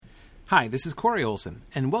Hi, this is Corey Olson,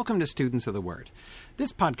 and welcome to Students of the Word.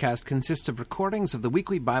 This podcast consists of recordings of the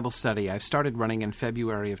weekly Bible study I've started running in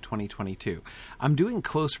February of 2022. I'm doing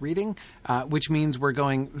close reading, which means we're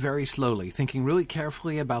going very slowly, thinking really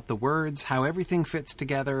carefully about the words, how everything fits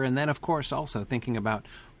together, and then, of course, also thinking about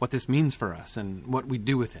what this means for us and what we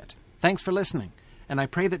do with it. Thanks for listening, and I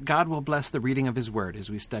pray that God will bless the reading of His Word as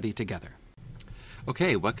we study together.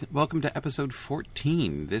 Okay, welcome to episode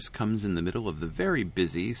 14. This comes in the middle of the very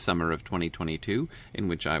busy summer of 2022, in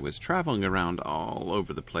which I was traveling around all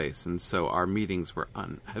over the place, and so our meetings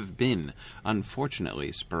have been,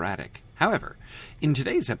 unfortunately, sporadic. However, in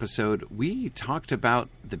today's episode, we talked about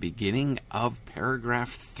the beginning of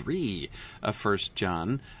paragraph 3 of 1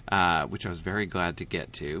 John, which I was very glad to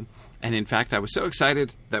get to. And in fact, I was so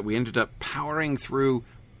excited that we ended up powering through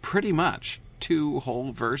pretty much 2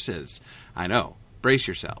 whole verses. I know. Brace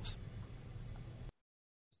yourselves.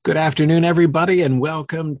 Good afternoon, everybody, and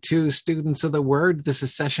welcome to Students of the Word. This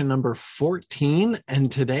is session number 14,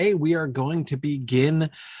 and today we are going to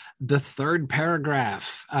begin the third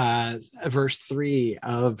paragraph, verse 3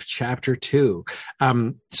 of chapter 2. So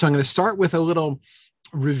I'm going to start with a little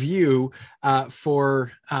review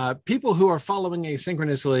for people who are following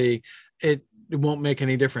asynchronously. It won't make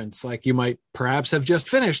any difference. Like, you might perhaps have just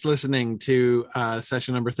finished listening to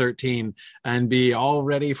session number 13 and be all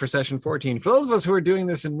ready for session 14. For those of us who are doing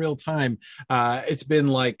this in real time, it's been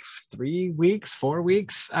like 4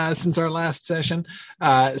 weeks since our last session.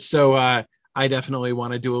 So I definitely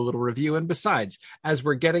want to do a little review. And besides, as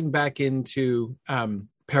we're getting back into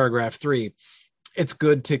paragraph 3, it's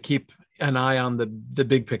good to keep an eye on the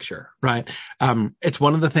big picture, right? It's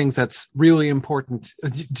one of the things that's really important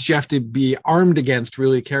that you have to be armed against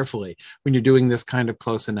really carefully when you're doing this kind of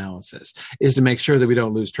close analysis, is to make sure that we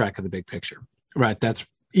don't lose track of the big picture, right? That's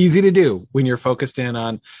easy to do when you're focused in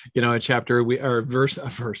on, a chapter a week, or a verse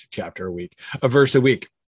a week.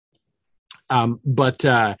 But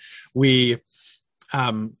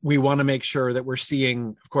we want to make sure that we're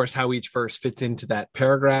seeing, of course, how each verse fits into that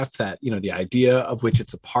paragraph, that, the idea of which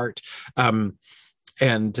it's a part. That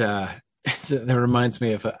reminds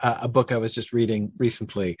me of a book I was just reading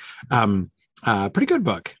recently. Pretty good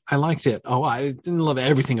book. I liked it. Oh, I didn't love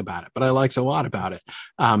everything about it, but I liked a lot about it.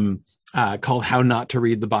 Called How Not to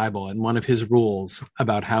Read the Bible. And one of his rules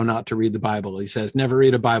about how not to read the Bible, he says, never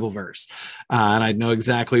read a Bible verse. And I know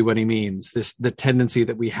exactly what he means. The tendency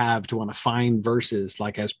that we have to want to find verses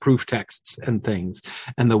like as proof texts and things,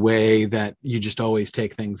 and the way that you just always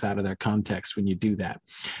take things out of their context when you do that.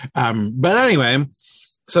 But anyway,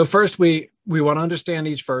 so first we want to understand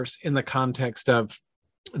each verse in the context of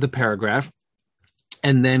the paragraph.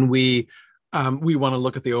 And then we want to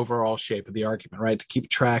look at the overall shape of the argument, right? To keep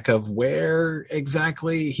track of where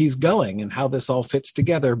exactly he's going and how this all fits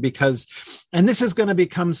together, and this is going to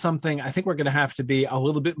become something, I think we're going to have to be a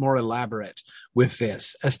little bit more elaborate with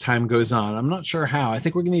this as time goes on. I'm not sure how. I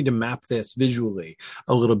think we're going to need to map this visually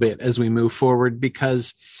a little bit as we move forward,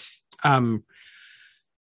 because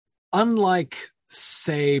unlike,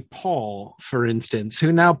 say, Paul, for instance,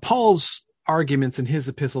 Paul's arguments in his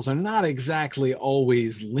epistles are not exactly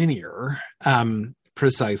always linear,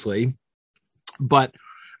 precisely, but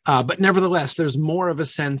nevertheless, there's more of a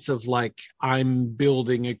sense of like, I'm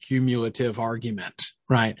building a cumulative argument,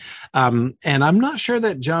 right? And I'm not sure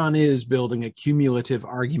that John is building a cumulative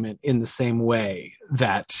argument in the same way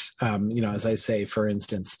that, as I say, for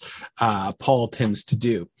instance, Paul tends to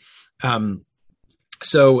do.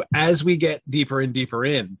 So as we get deeper and deeper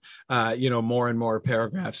in, more and more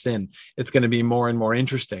paragraphs in, it's going to be more and more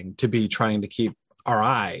interesting to be trying to keep our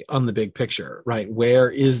eye on the big picture, right? Where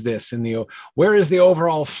is this where is the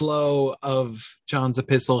overall flow of John's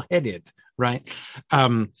epistle headed, right?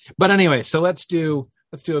 But anyway, so let's do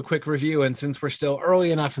a quick review. And since we're still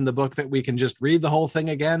early enough in the book that we can just read the whole thing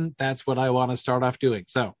again, that's what I want to start off doing.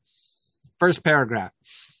 So first paragraph.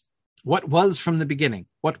 What was from the beginning,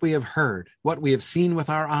 what we have heard, what we have seen with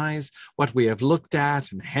our eyes, what we have looked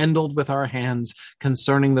at and handled with our hands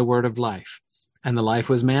concerning the word of life. And the life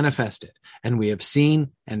was manifested, and we have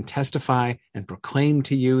seen and testify and proclaim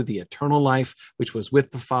to you the eternal life which was with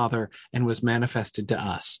the Father and was manifested to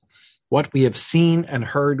us. What we have seen and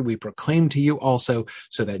heard, we proclaim to you also,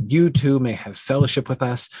 so that you too may have fellowship with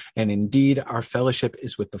us. And indeed, our fellowship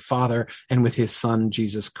is with the Father and with his Son,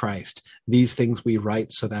 Jesus Christ. These things we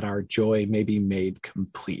write so that our joy may be made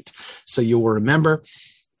complete. So you will remember,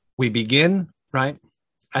 we begin, right,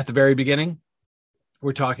 at the very beginning.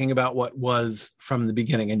 We're talking about what was from the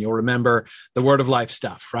beginning. And you'll remember the word of life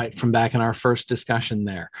stuff, right, from back in our first discussion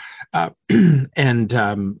there.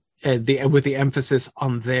 With the emphasis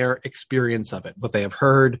on their experience of it, what they have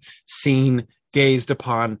heard, seen, gazed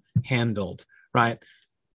upon, handled, right?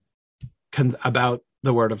 About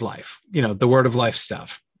the word of life, the word of life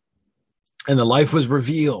stuff. And the life was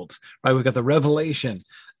revealed, right? We've got the revelation,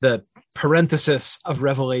 the parenthesis of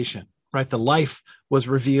revelation, right? The life was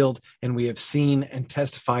revealed, and we have seen and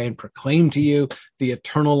testify and proclaim to you the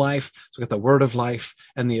eternal life. So we've got the word of life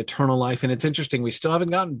and the eternal life. And it's interesting, we still haven't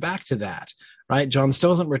gotten back to that, right? John still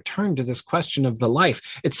hasn't returned to this question of the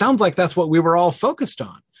life. It sounds like that's what we were all focused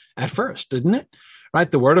on at first, didn't it? Right?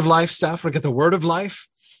 The word of life stuff. We got the word of life,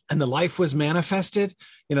 and the life was manifested.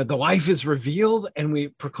 The life is revealed, and we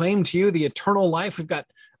proclaim to you the eternal life. We've got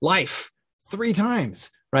life 3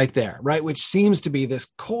 times right there, right? Which seems to be this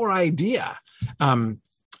core idea, that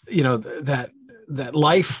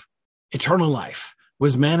life, eternal life,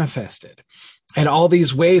 was manifested, and all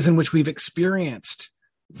these ways in which we've experienced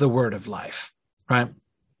the word of life, right?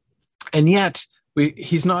 And yet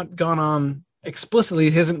he's not gone on explicitly.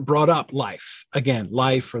 He hasn't brought up life again,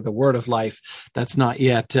 life or the word of life. That's not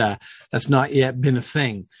yet been a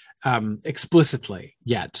thing explicitly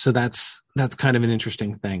yet. So that's kind of an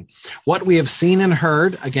interesting thing. What we have seen and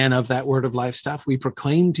heard, again, of that word of life stuff, we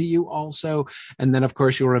proclaim to you also. And then, of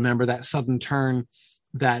course, you'll remember that sudden turn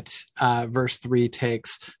that verse 3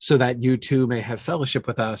 takes, so that you too may have fellowship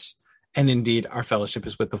with us. And indeed, our fellowship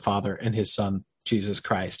is with the Father and his Son, Jesus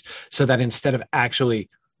Christ. So that instead of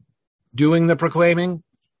actually doing the proclaiming,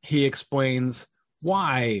 he explains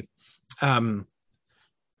why.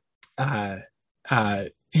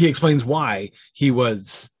 He explains why he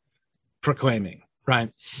was proclaiming,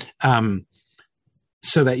 right?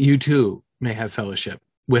 So that you too may have fellowship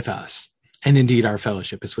with us. And indeed, our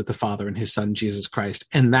fellowship is with the Father and his Son, Jesus Christ.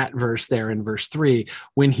 And that verse there in verse 3,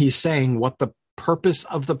 when he's saying what the purpose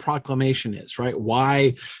of the proclamation is, right?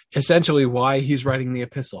 Essentially why he's writing the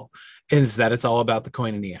epistle, is that it's all about the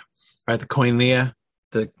koinonia, right? The koinonia,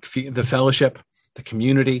 the fellowship, the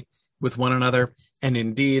community with one another. And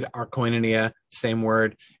indeed, our koinonia, same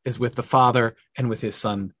word, is with the Father and with his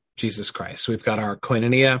Son, Jesus Christ. So we've got our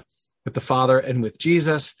koinonia with the Father and with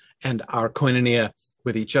Jesus, and our koinonia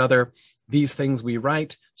with each other. These things we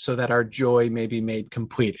write so that our joy may be made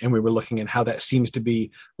complete. And we were looking at how that seems to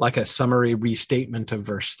be like a summary restatement of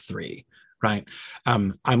verse 3, right?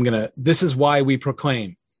 This is why we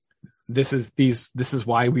proclaim. This is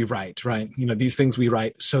why we write, right? These things we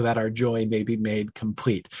write so that our joy may be made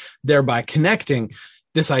complete, thereby connecting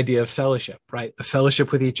this idea of fellowship, right? The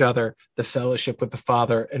fellowship with each other, the fellowship with the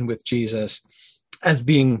Father and with Jesus, as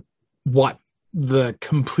being what the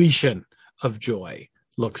completion of joy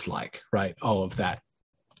looks like, right? All of that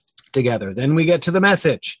together. Then we get to the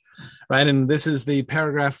message, right? And this is the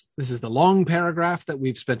paragraph, this is the long paragraph that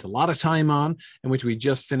we've spent a lot of time on, and which we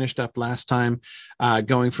just finished up last time,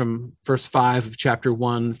 going from verse 5 of chapter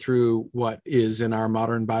 1 through what is in our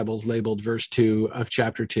modern Bibles labeled verse 2 of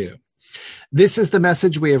chapter 2. This is the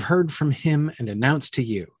message we have heard from him and announced to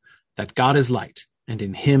you, that God is light, and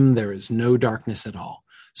in him there is no darkness at all.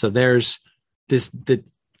 So there's this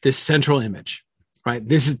central image, right?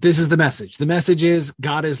 This is the message. The message is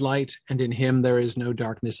God is light, and in him there is no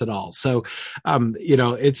darkness at all. So,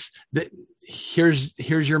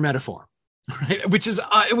 here's your metaphor, right? Which is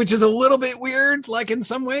a little bit weird, like in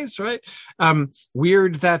some ways, right?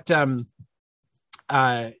 Weird that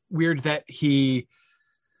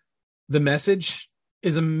the message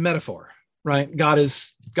is a metaphor, right? God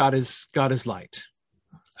is light.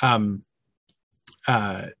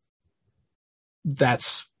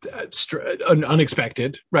 That's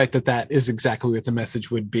unexpected, right? That is exactly what the message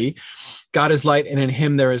would be. God is light, and in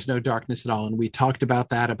him there is no darkness at all. And we talked about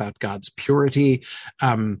that, about God's purity,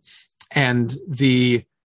 and the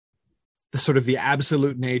sort of the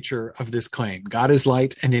absolute nature of this claim. God is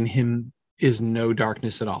light, and in him is no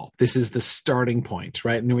darkness at all. This is the starting point,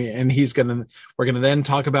 right? And we're gonna then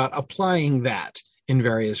talk about applying that in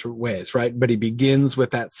various ways, right? But he begins with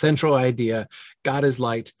that central idea: God is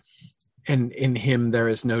light, and in him there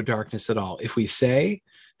is no darkness at all. If we say,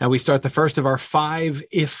 now we start the first of our 5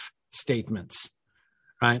 if statements,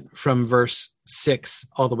 right? From verse 6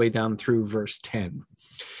 all the way down through verse 10.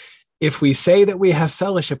 If we say that we have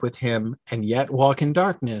fellowship with him and yet walk in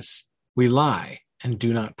darkness, we lie and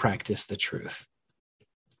do not practice the truth.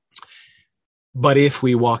 But if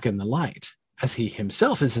we walk in the light, as he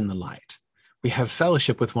himself is in the light, we have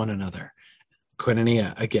fellowship with one another,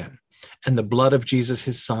 koinonia again, and the blood of Jesus,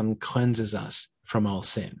 his Son, cleanses us from all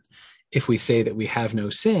sin. If we say that we have no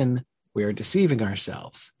sin, we are deceiving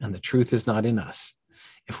ourselves, and the truth is not in us.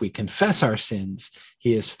 If we confess our sins,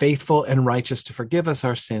 he is faithful and righteous to forgive us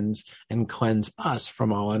our sins and cleanse us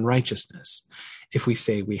from all unrighteousness. If we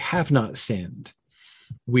say we have not sinned,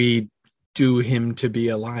 we do him to be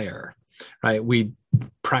a liar, right? We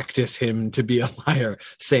practice him to be a liar.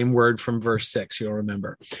 Same word from verse 6, you'll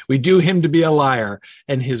remember. We do him to be a liar,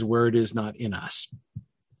 and his word is not in us.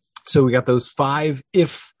 So we got those 5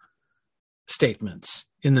 if statements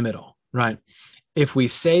in the middle, right? If we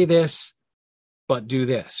say this, but do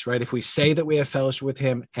this, right? If we say that we have fellowship with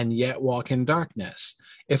him and yet walk in darkness,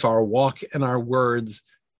 if our walk and our words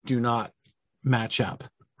do not match up,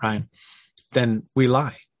 right, then we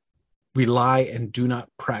lie. We lie and do not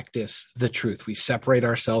practice the truth. We separate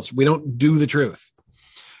ourselves. We don't do the truth,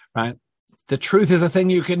 right? The truth is a thing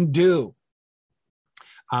you can do.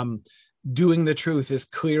 Doing the truth is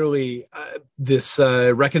clearly this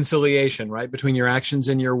reconciliation, right, between your actions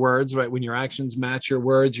and your words, right? When your actions match your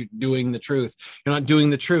words, you're doing the truth. You're not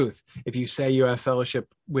doing the truth if you say you have fellowship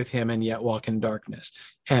with him and yet walk in darkness.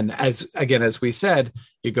 And as we said,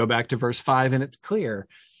 you go back to verse 5 and it's clear.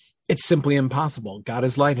 It's simply impossible. God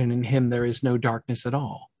is light, and in him there is no darkness at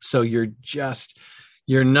all. So you're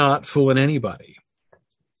not fooling anybody.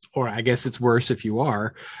 Or I guess it's worse if you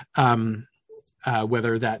are.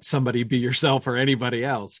 Whether that somebody be yourself or anybody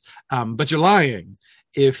else. But you're lying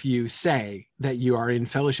if you say that you are in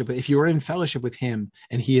fellowship. If you are in fellowship with him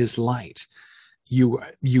and he is light, you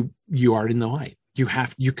are in the light.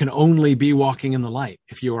 You can only be walking in the light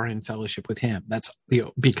if you are in fellowship with him. That's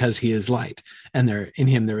because he is light, and in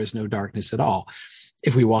him there is no darkness at all.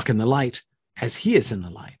 If we walk in the light as he is in the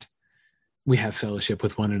light, we have fellowship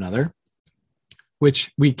with one another,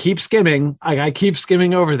 which we keep skimming. I keep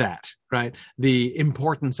skimming over that, right? The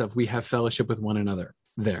importance of we have fellowship with one another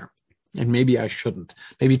there. And maybe I shouldn't.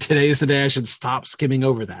 Maybe today is the day I should stop skimming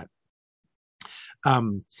over that.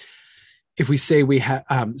 If we say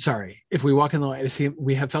if we walk in the light,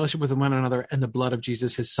 we have fellowship with one another, and the blood of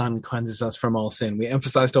Jesus, his son, cleanses us from all sin. We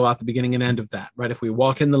emphasized a lot the beginning and end of that, right? If we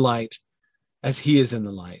walk in the light as he is in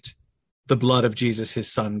the light, the blood of Jesus, his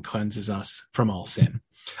son, cleanses us from all sin.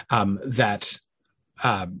 This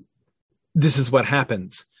is what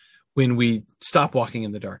happens when we stop walking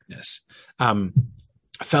in the darkness.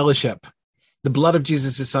 Fellowship, the blood of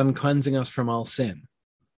Jesus, his son, cleansing us from all sin,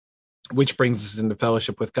 which brings us into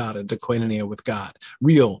fellowship with God, into koinonia with God,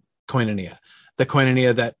 real koinonia, the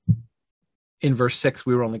koinonia that in verse 6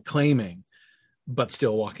 we were only claiming, but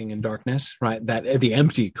still walking in darkness, right? That the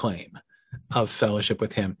empty claim of fellowship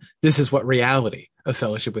with him. This is what reality of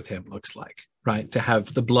fellowship with him looks like, right? To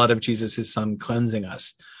have the blood of Jesus, his son, cleansing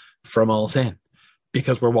us from all sin,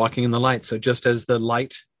 because we're walking in the light. So just as the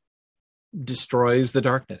light destroys the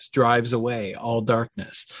darkness, drives away all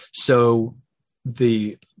darkness, so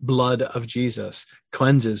the blood of Jesus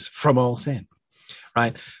cleanses from all sin,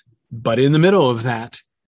 right? But in the middle of that,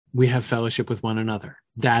 we have fellowship with one another.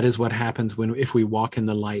 That is what happens if we walk in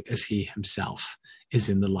the light as he himself is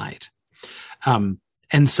in the light. And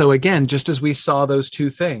so again, just as we saw those two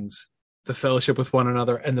things, the fellowship with one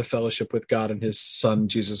another and the fellowship with God and his son,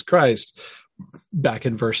 Jesus Christ, back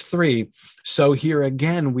in verse 3, so here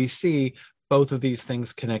again, we see both of these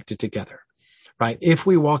things connected together. Right? If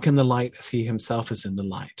we walk in the light as he himself is in the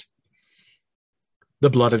light, the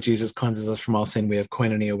blood of Jesus cleanses us from all sin. We have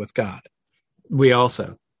koinonia with God. We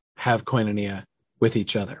also have koinonia with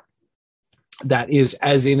each other. That is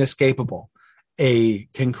as inescapable a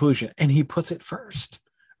conclusion. And he puts it first,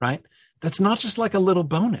 right? That's not just like a little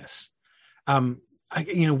bonus.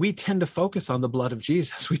 We tend to focus on the blood of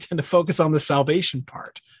Jesus. We tend to focus on the salvation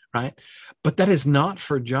part, right? But that is not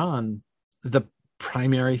for John the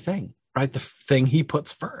primary thing. Right? The thing he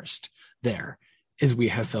puts first there is we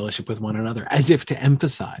have fellowship with one another, as if to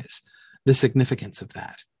emphasize the significance of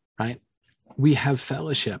that, right? We have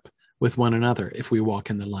fellowship with one another if we walk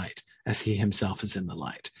in the light as he himself is in the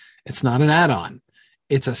light. It's not an add-on.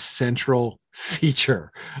 It's a central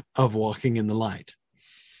feature of walking in the light.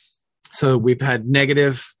 So we've had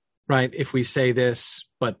negative, right? If we say this,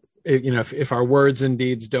 but if our words and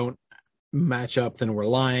deeds don't match up, then we're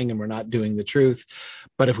lying and we're not doing the truth.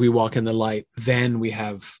 But if we walk in the light, then we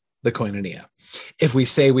have the koinonia. If we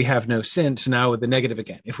say we have no sin, so now with the negative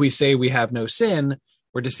again, if we say we have no sin,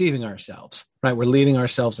 we're deceiving ourselves, right? We're leading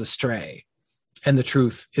ourselves astray, and the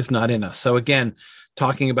truth is not in us. So again,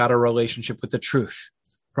 talking about our relationship with the truth,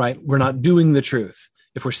 right? We're not doing the truth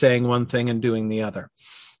if we're saying one thing and doing the other.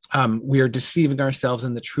 We are deceiving ourselves,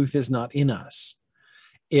 and the truth is not in us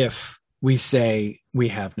if we say we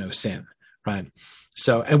have no sin. Right.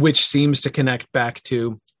 So, and which seems to connect back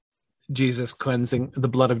to Jesus cleansing, the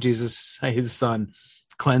blood of Jesus, his son,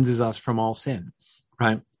 cleanses us from all sin.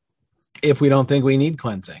 Right. If we don't think we need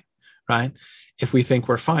cleansing, right. If we think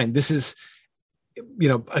we're fine, this is,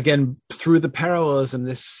 again, through the parallelism,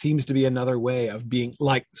 this seems to be another way of being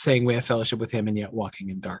like saying we have fellowship with him and yet walking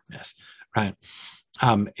in darkness. Right.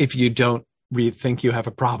 If you don't think you have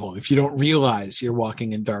a problem, if you don't realize you're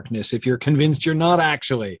walking in darkness, if you're convinced you're not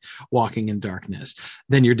actually walking in darkness,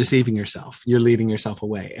 then you're deceiving yourself. You're leading yourself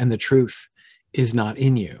away, and the truth is not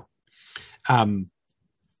in you.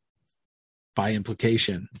 By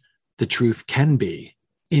implication, the truth can be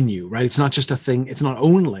in you, right? It's not just a thing. It's not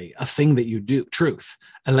only a thing that you do. Truth,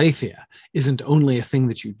 aletheia, isn't only a thing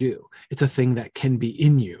that you do. It's a thing that can be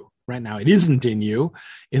in you. Right now, it isn't in you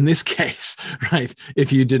in this case, right?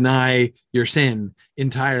 If you deny your sin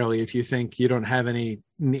entirely, if you think you don't have any,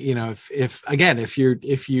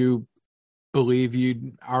 if you believe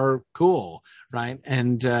you are cool, right?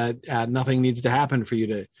 And nothing needs to happen for you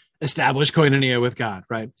to establish koinonia with God,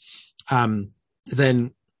 right?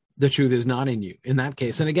 Then the truth is not in you in that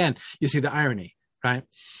case. And again, you see the irony, right?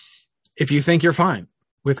 If you think you're fine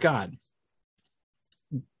with God,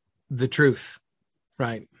 the truth,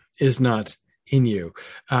 right, is not in you.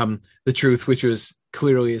 The truth, which was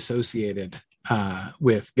clearly associated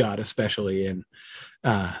with God, especially in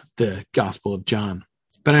the Gospel of John.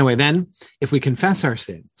 But anyway, then if we confess our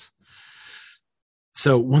sins,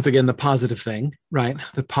 so once again, the positive thing, right?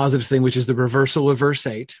 The positive thing, which is the reversal of verse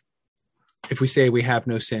 8. If we say we have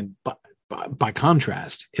no sin, but by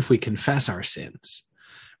contrast, if we confess our sins,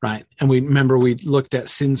 right? And we looked at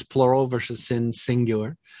sins plural versus sins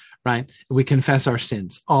singular, right? We confess our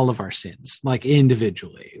sins, all of our sins, like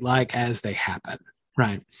individually, like as they happen,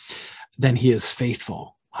 right? Then he is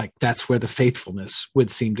faithful. Like that's where the faithfulness would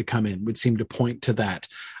seem to come in, would seem to point to that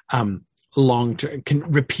long-term,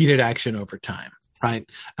 repeated action over time, right?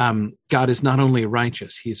 God is not only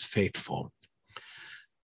righteous, he's faithful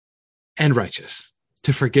and righteous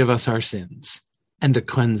to forgive us our sins and to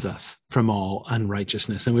cleanse us from all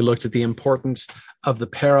unrighteousness. And we looked at the importance of the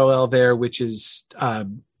parallel there, which is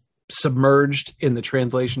submerged in the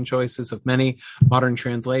translation choices of many modern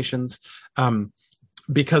translations,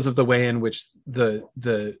 because of the way in which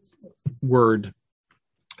the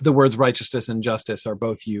words righteousness and justice are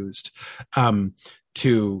both used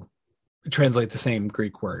to translate the same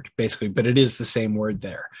Greek word, basically, but it is the same word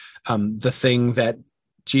there. The thing that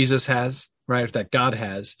Jesus has, right, that God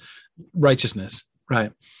has, righteousness,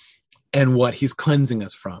 right, and what he's cleansing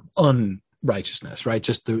us from, unrighteousness, right,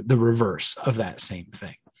 just the reverse of that same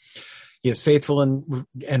thing. He is faithful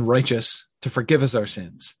and righteous to forgive us our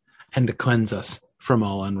sins and to cleanse us from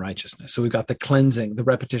all unrighteousness. So we've got the cleansing, the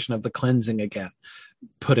repetition of the cleansing again,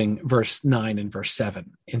 putting verse 9 and verse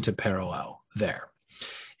 7 into parallel there.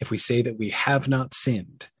 If we say that we have not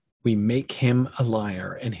sinned, we make him a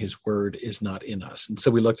liar and his word is not in us. And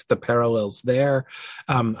so we looked at the parallels there.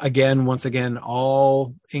 Once again,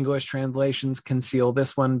 all English translations conceal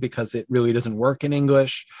this one because it really doesn't work in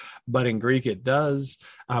English, but in Greek it does.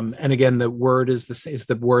 And again, the word is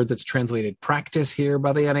the word that's translated practice here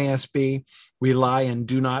by the NASB. We lie and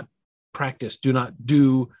do not practice, do not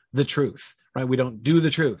do the truth, right? We don't do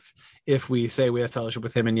the truth if we say we have fellowship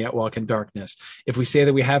with him and yet walk in darkness. If we say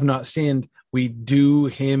that we have not sinned, we do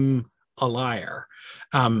him a liar.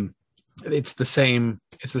 It's the same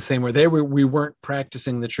where there we weren't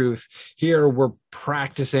practicing the truth. Here we're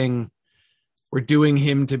doing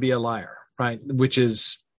him to be a liar, right? Which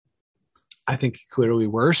is, I think, clearly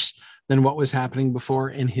worse than what was happening before.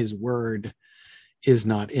 And his word is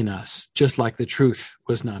not in us, just like the truth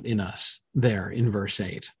was not in us there in verse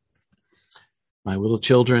 8. My little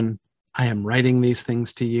children, I am writing these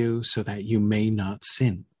things to you so that you may not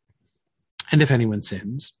sin. And if anyone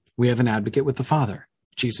sins, we have an advocate with the Father,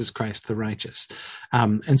 Jesus Christ the righteous.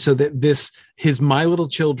 And so that his my little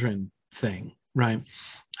children thing, right?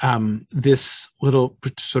 This little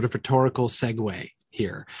sort of rhetorical segue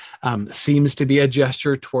here seems to be a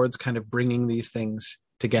gesture towards kind of bringing these things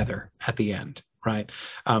together at the end, right?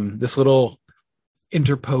 This little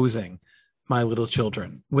interposing, my little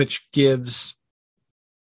children, which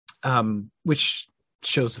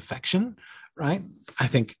shows affection, right? I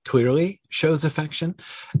think clearly shows affection,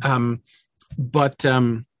 but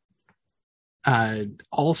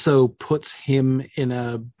also puts him in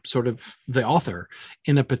a sort of, the author,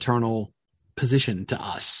 in a paternal position to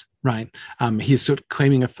us, right? He's sort of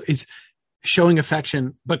he's showing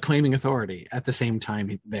affection, but claiming authority at the same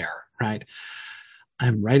time there, right?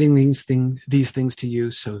 I'm writing these things to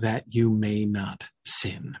you so that you may not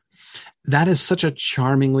sin. That is such a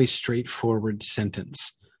charmingly straightforward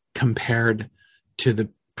sentence compared to the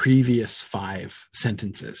previous 5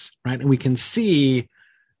 sentences, right? And we can see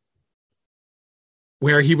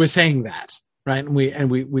where he was saying that, right?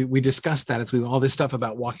 And we discussed that as all this stuff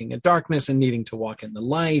about walking in darkness and needing to walk in the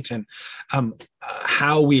light, and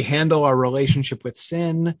how we handle our relationship with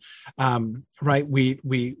sin, right?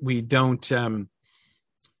 We don't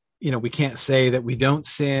we can't say that we don't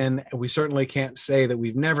sin. We certainly can't say that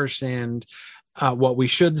we've never sinned. What we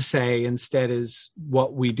should say instead is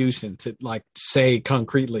what we do sin, to say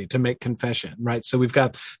concretely, to make confession, right? So we've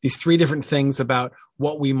got these three different things about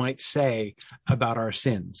what we might say about our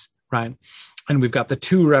sins, right? And we've got the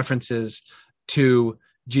two references to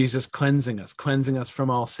Jesus cleansing us from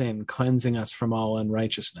all sin, cleansing us from all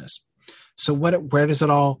unrighteousness. So where does it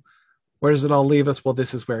all leave us? Well,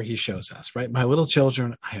 this is where he shows us, right? My little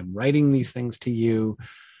children, I am writing these things to you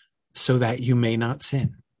so that you may not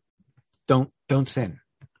sin. Don't sin,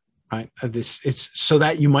 right? It's so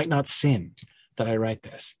that you might not sin that I write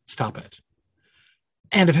this. Stop it.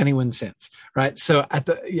 And if anyone sins, right? So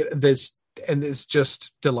it's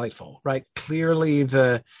just delightful, right? Clearly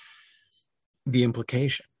the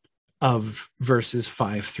implication of verses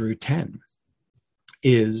 5 through 10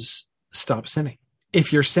 is stop sinning.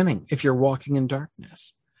 If you're sinning, if you're walking in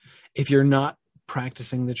darkness, if you're not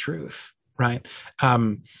practicing the truth, right?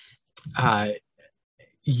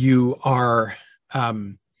 You are,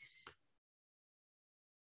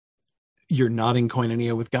 you're not in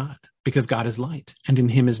koinonia with God, because God is light and in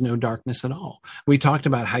him is no darkness at all. We talked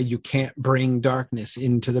about how you can't bring darkness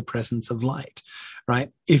into the presence of light,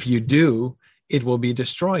 right? If you do, it will be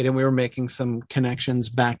destroyed. And we were making some connections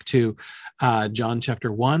back to John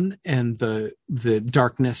chapter 1 and the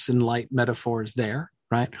darkness and light metaphors there,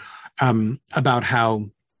 right? About how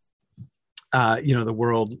the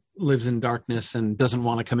world lives in darkness and doesn't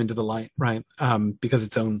want to come into the light, right? Because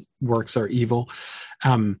its own works are evil.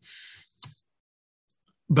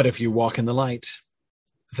 But if you walk in the light,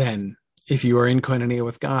 then if you are in koinonia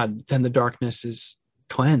with God, then the darkness is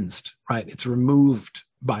cleansed, right? It's removed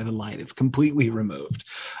by the light. It's completely removed.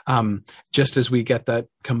 Just as we get that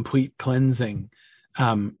complete cleansing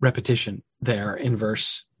repetition there in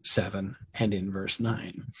verse 7 and in verse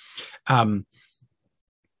 9.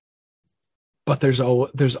 But there's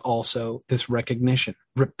also this recognition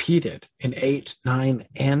repeated in 8, 9,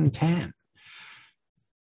 and 10.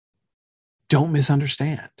 Don't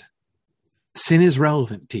misunderstand. Sin is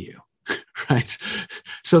relevant to you, right?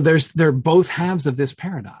 So there are both halves of this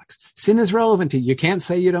paradox. Sin is relevant to you. You can't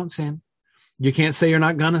say you don't sin. You can't say you're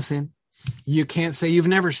not gonna sin. You can't say you've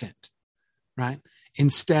never sinned, right?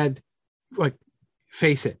 Instead,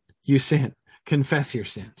 face it, you sin. Confess your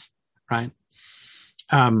sins, right?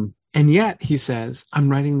 And yet, he says, I'm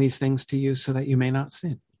writing these things to you so that you may not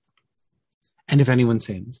sin. And if anyone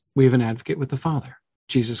sins, we have an advocate with the Father,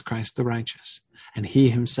 Jesus Christ the righteous. And he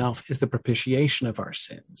himself is the propitiation of our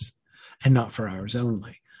sins, and not for ours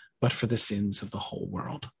only, but for the sins of the whole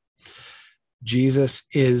world. Jesus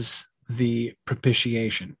is the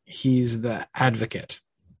propitiation. He's the advocate,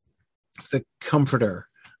 the comforter,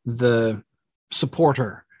 the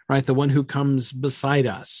supporter, right? The one who comes beside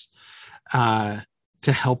us,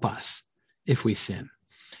 to help us if we sin.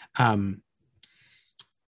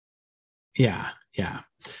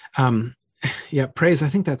 Praise. I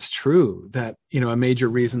think that's true, that, a major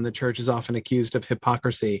reason the church is often accused of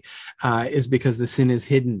hypocrisy is because the sin is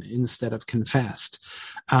hidden instead of confessed.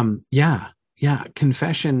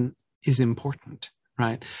 Confession is important,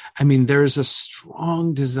 right? I mean, there's a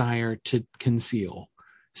strong desire to conceal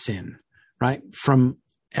sin, right? From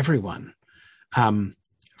everyone,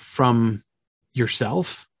 from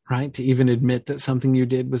yourself, right? To even admit that something you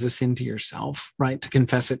did was a sin to yourself, right? To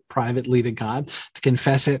confess it privately to God, to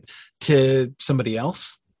confess it to somebody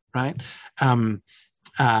else, right?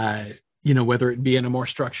 Whether it be in a more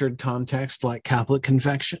structured context like Catholic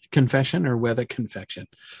confession, or whether confession,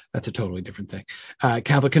 that's a totally different thing.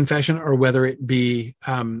 Catholic confession, or whether it be,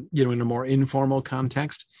 in a more informal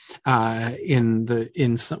context, within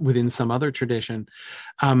some other tradition,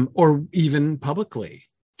 or even publicly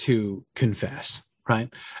to confess,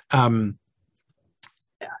 right?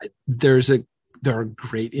 There are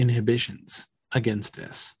great inhibitions against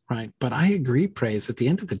this, right? But I agree, Praise, at the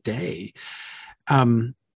end of the day,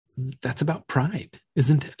 that's about pride,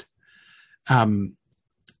 isn't it? And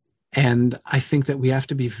I think that we have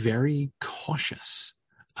to be very cautious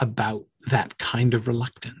about that kind of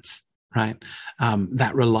reluctance, right?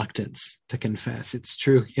 That reluctance to confess. It's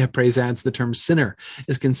true. Yeah, Praise adds the term sinner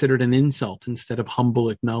is considered an insult instead of humble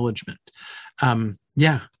acknowledgement.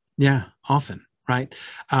 Often, right?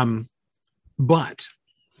 But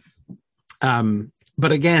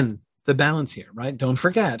again, the balance here, right? Don't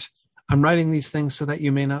forget, I'm writing these things so that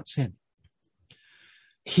you may not sin.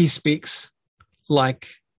 He speaks like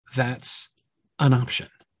that's an option,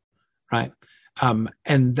 right?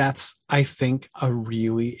 And that's, I think, a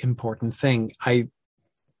really important thing.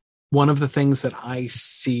 One of the things that I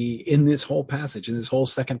see in this whole passage, in this whole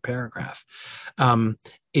second paragraph,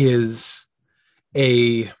 is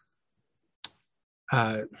a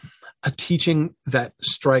a teaching that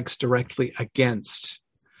strikes directly against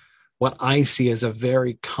what I see as a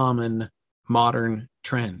very common modern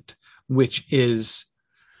trend, which is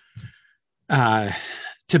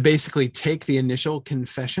to basically take the initial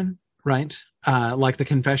confession, right? Like the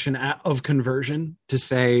confession of conversion, to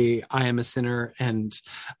say, I am a sinner and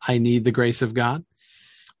I need the grace of God,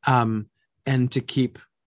 and to keep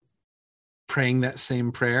praying that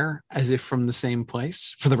same prayer as if from the same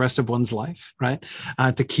place for the rest of one's life, right?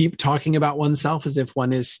 To keep talking about oneself as if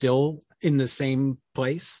one is still in the same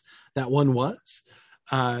place that one was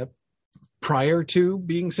prior to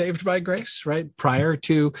being saved by grace, right? Prior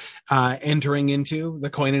to entering into the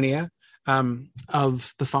koinonia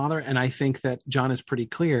of the Father. And I think that John is pretty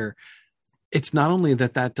clear. It's not only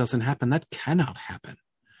that doesn't happen, that cannot happen,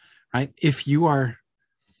 right? If you are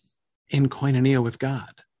in koinonia with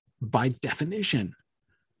God, by definition,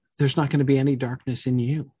 there's not going to be any darkness in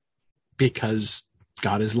you, because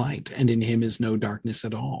God is light and in him is no darkness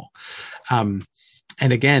at all.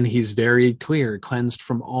 And again, he's very clear, cleansed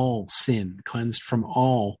from all sin, cleansed from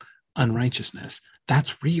all unrighteousness.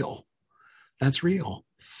 That's real. That's real.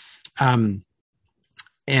 And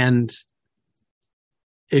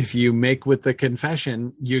if you make with the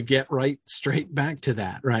confession, you get right straight back to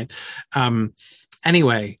that, right?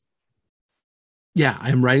 Anyway, yeah,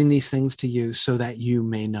 I'm writing these things to you so that you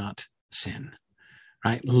may not sin,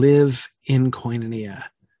 right? Live in koinonia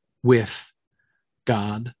with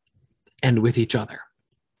God and with each other.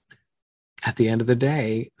 At the end of the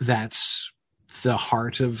day, that's the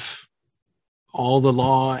heart of all the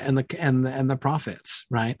law and the prophets,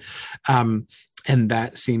 right? And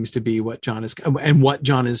that seems to be what John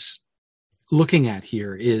is looking at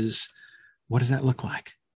here is, what does that look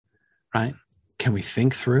like, right? Can we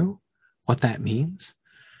think through what that means,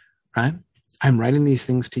 right? I'm writing these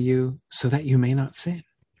things to you so that you may not sin.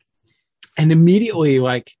 And immediately,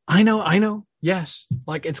 like, I know, yes,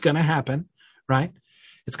 like it's going to happen, right?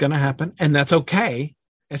 It's going to happen, and that's okay.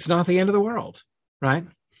 It's not the end of the world, right?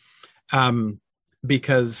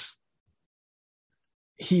 Because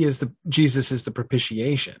Jesus is the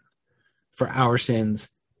propitiation for our sins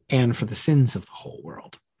and for the sins of the whole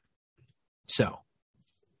world. So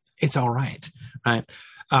it's all right, right?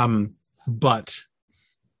 But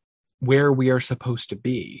where we are supposed to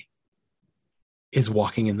be is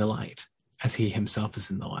walking in the light, as he himself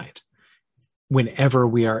is in the light, whenever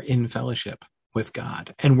we are in fellowship with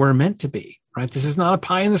God. And we're meant to be, right? This is not a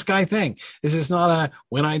pie in the sky thing. This is not a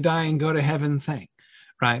when I die and go to heaven thing,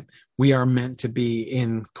 right? We are meant to be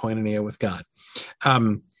in koinonia with God.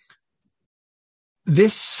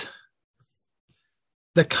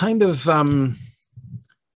 The kind of,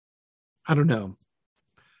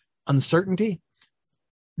 uncertainty,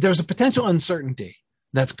 there's a potential uncertainty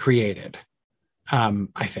that's created,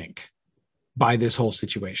 I think, by this whole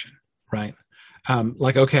situation, right?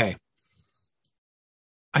 Like, okay,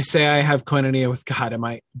 I say I have koinonia with God.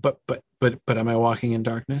 But am I walking in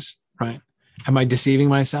darkness, right? Am I deceiving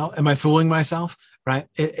myself? Am I fooling myself, right?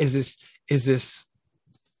 Is this,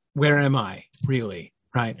 where am I really,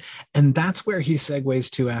 right? And that's where he segues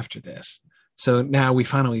to after this. So now we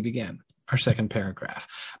finally begin our second paragraph.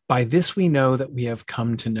 By this we know that we have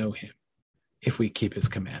come to know him, if we keep his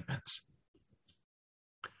commandments.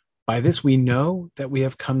 By this we know that we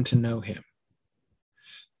have come to know him.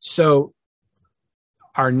 So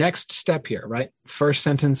our next step here, right? First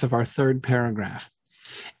sentence of our third paragraph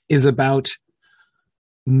is about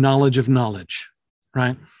knowledge of knowledge,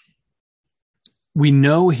 right? We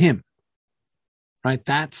know him, right?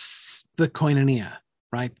 That's the koinonia,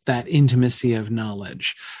 right? That intimacy of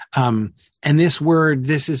knowledge. And this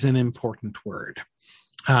is an important word.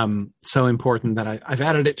 So important that I've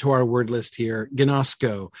added it to our word list here,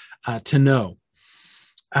 gnosko, to know.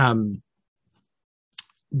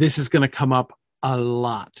 This is going to come up a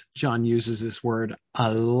lot. John uses this word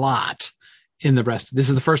a lot in the rest. This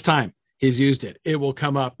is the first time he's used it. It will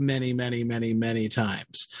come up many, many, many, many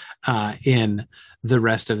times in the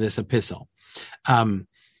rest of this epistle.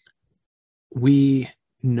 We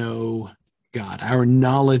know God. Our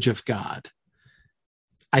knowledge of God,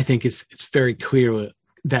 I think it's very clear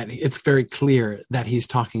that he's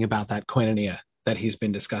talking about that koinonia that he's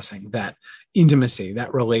been discussing, that intimacy,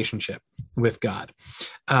 that relationship with God.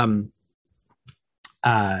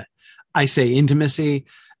 I say intimacy.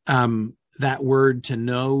 That word to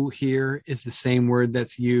know here is the same word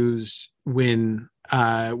that's used when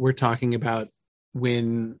we're talking about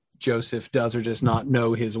when Joseph does or does not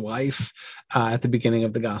know his wife at the beginning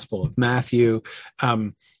of the Gospel of Matthew.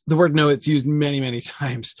 The word know, it's used many, many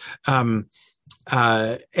times. And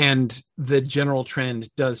the general trend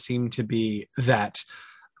does seem to be that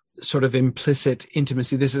sort of implicit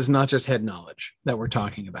intimacy. This is not just head knowledge that we're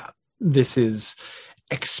talking about. This is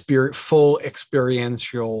full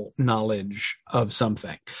experiential knowledge of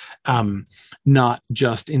something, not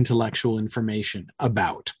just intellectual information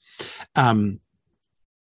about.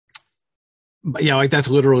 But, like that's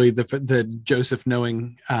literally the Joseph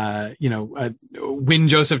knowing, when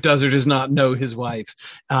Joseph does or does not know his wife,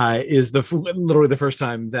 is literally the first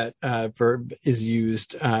time that verb is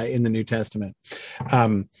used in the New Testament.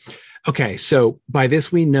 Okay, so by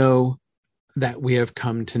this we know that we have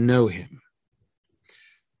come to know him.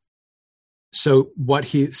 So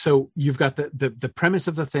you've got the premise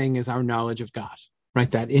of the thing is our knowledge of God,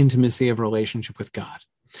 right? That intimacy of relationship with God.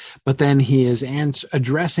 But then he is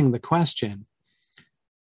addressing the question,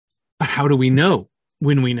 but how do we know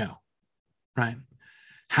when we know, right?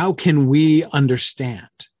 How can we understand?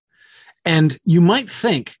 And you might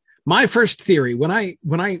think, my first theory when I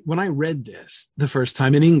read this the first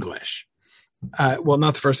time in English, well,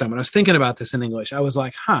 not the first time, when I was thinking about this in English, I was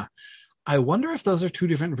like, I wonder if those are two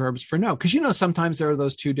different verbs for know. Because, sometimes there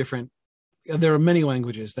are many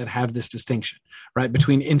languages that have this distinction, right?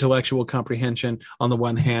 Between intellectual comprehension on the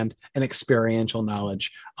one hand and experiential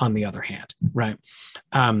knowledge on the other hand, right?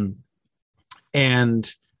 And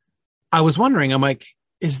I was wondering, I'm like,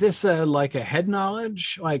 is this like a head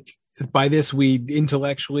knowledge? Like by this we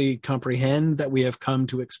intellectually comprehend that we have come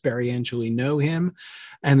to experientially know him?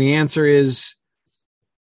 And the answer is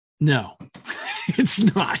no,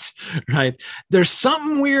 it's not, right? There's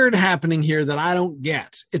something weird happening here that I don't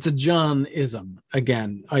get. It's a John-ism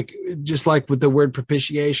again, like just like with the word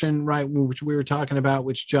propitiation, right? Which we were talking about,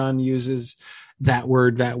 which John uses that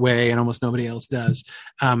word that way and almost nobody else does.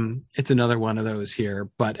 It's another one of those here.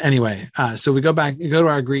 But anyway, so we go to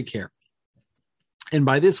our Greek here. And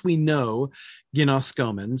by this we know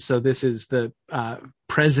ginoskomen. So this is the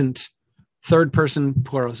present third person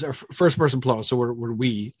plural, or first person plural. So we're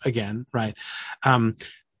we again, right?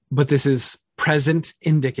 But this is present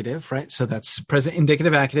indicative, right? So that's present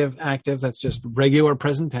indicative active. That's just regular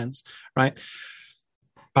present tense, right?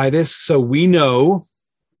 By this, so we know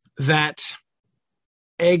that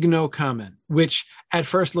egnokamen, which at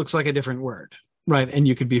first looks like a different word, right? And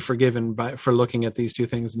you could be forgiven for looking at these two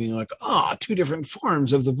things and being like, two different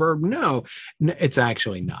forms of the verb know. It's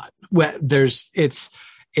actually not. Well, this is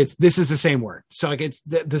the same word. So like it's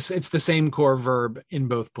the same core verb in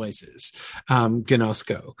both places.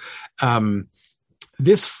 Gnosko.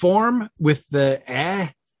 This form with the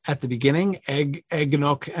at the beginning,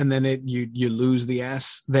 egnok, and then you lose the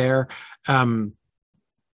s there.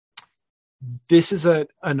 This is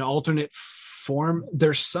an alternate form.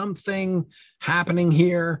 There's something happening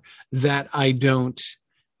here that I don't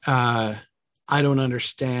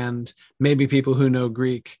understand. Maybe people who know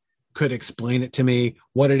Greek could explain it to me,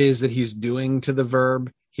 what it is that he's doing to the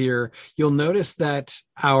verb here. You'll notice that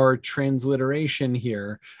our transliteration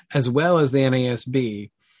here, as well as the NASB,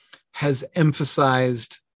 has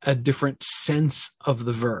emphasized a different sense of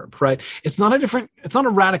the verb, right? It's not a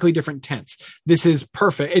radically different tense. This is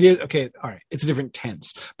perfect. It is, okay, all right, it's a different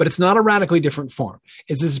tense, but it's not a radically different form.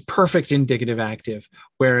 It's this perfect indicative active,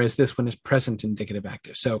 whereas this one is present indicative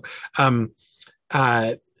active. So,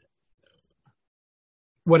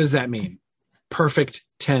 what does that mean? Perfect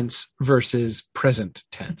tense versus present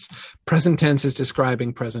tense. Present tense is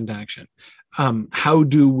describing present action. How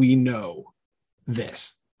do we know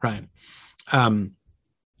this, right?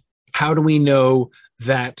 How do we know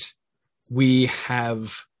that we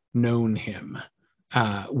have known him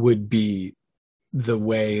would be the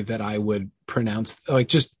way that I would pronounce, like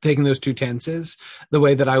just taking those two tenses, the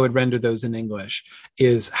way that I would render those in English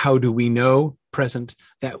is how do we know present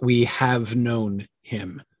that we have known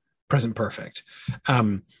him, present perfect.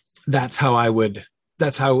 That's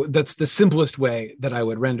the simplest way that I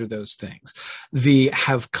would render those things. The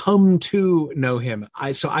have come to know him.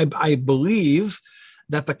 I believe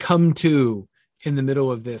that the come to in the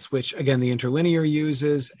middle of this, which again, the interlinear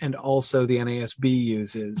uses and also the NASB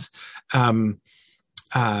uses,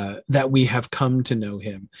 that we have come to know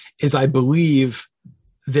him is, I believe,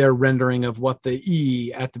 their rendering of what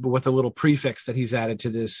the what the little prefix that he's added to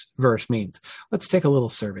this verse means. Let's take a little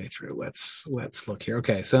survey through. Let's look here.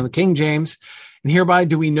 Okay. So in the King James, and hereby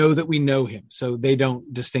do we know that we know him. So they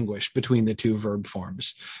don't distinguish between the two verb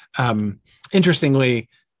forms. Interestingly,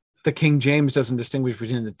 the King James doesn't distinguish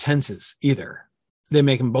between the tenses either. They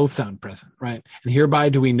make them both sound present, right? And hereby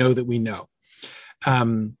do we know that we know.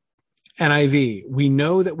 NIV, we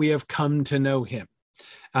know that we have come to know him.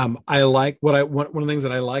 I like one of the things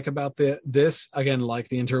that I like about this, again, like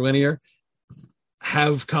the interlinear,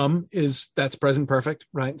 have come that's present perfect,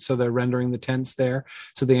 right? So they're rendering the tense there.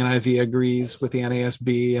 So the NIV agrees with the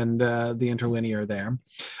NASB and the interlinear there.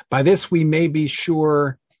 By this, we may be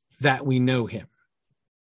sure that we know him.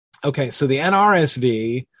 Okay, so the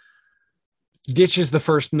NRSV ditches the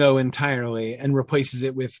first know entirely and replaces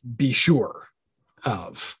it with be sure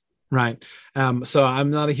of, right? So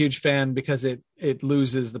I'm not a huge fan because it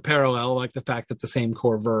loses the parallel, like the fact that the same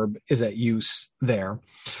core verb is at use there.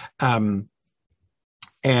 And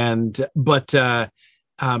it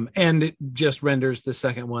just renders the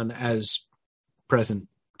second one as present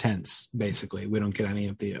tense, basically. We don't get any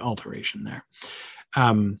of the alteration there.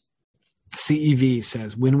 CEV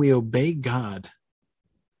says, when we obey God.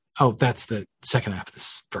 Oh, that's the second half of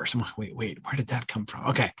this verse. Wait, where did that come from?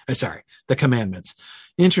 Okay, sorry. The commandments.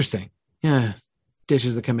 Interesting. Yeah,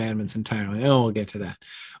 ditches the commandments entirely. Oh, we'll get to that.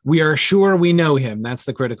 We are sure we know him. That's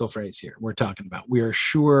the critical phrase here we're talking about. We are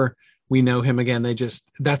sure we know him. Again,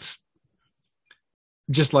 that's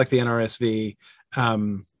just like the NRSV.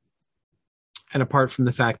 And apart from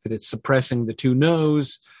the fact that it's suppressing the two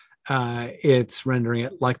knows, it's rendering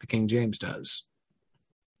it like the King James does.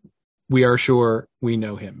 We are sure we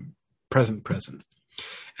know him. Present.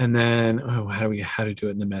 And then, how to do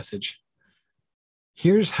it in the Message?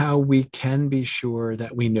 Here's how we can be sure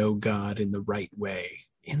that we know God in the right way.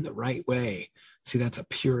 In the right way. See, that's a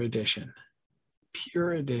pure addition.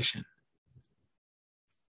 Pure addition.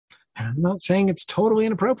 And I'm not saying it's totally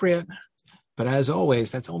inappropriate, but as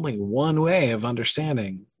always, that's only one way of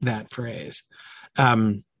understanding that phrase.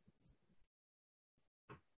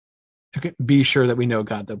 Okay, be sure that we know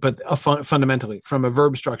God, though. But fundamentally, from a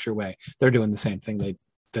verb structure way, they're doing the same thing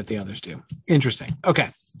that the others do. Interesting.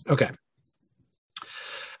 Okay.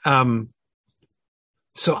 So I'm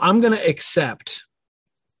going to accept,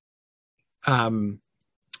 on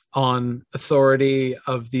authority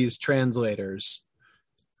of these translators,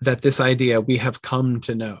 that this idea we have come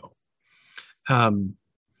to know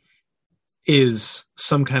is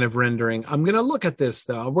some kind of rendering. I'm going to look at this,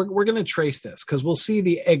 though. We're going to trace this because we'll see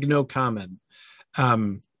the egnocomen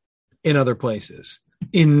in other places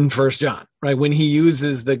in 1 John, right? When he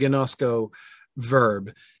uses the gnosko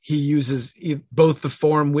verb, he uses both the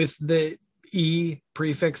form with the E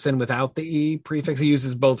prefix and without the E prefix. He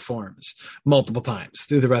uses both forms multiple times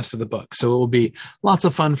through the rest of the book. So it will be lots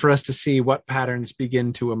of fun for us to see what patterns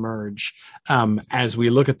begin to emerge as we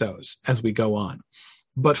look at those as we go on.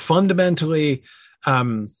 But fundamentally,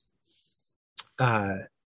 Devorah,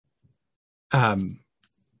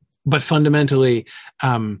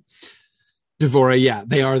 yeah,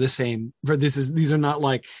 they are the same. These are not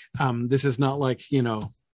like this is not like,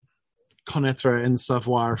 connaître and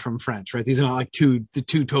savoir from French, right? These are not like two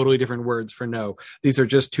totally different words for know. These are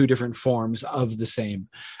just two different forms of the same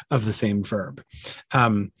verb.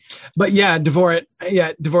 But yeah,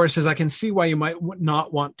 Devorah says, I can see why you might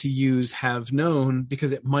not want to use have known,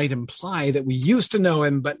 because it might imply that we used to know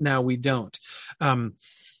him, but now we don't.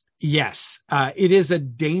 Yes, it is a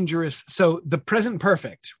dangerous. So the present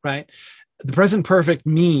perfect, right? The present perfect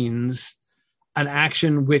means an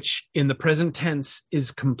action which in the present tense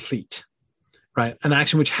is complete, right? An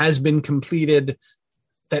action which has been completed,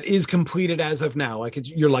 that is completed as of now. Like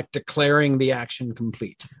you're like declaring the action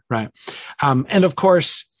complete, right? And of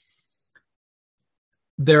course,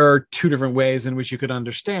 there are two different ways in which you could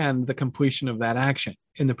understand the completion of that action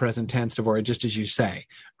in the present tense, Devorah, just as you say,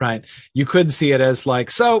 right? You could see it as like,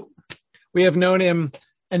 so we have known him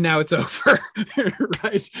and now it's over,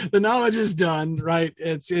 right? The knowledge is done, right?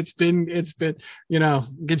 It's been, we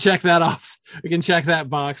can check that off. We can check that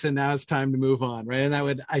box and now it's time to move on, right? And I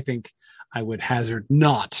would hazard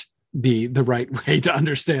not be the right way to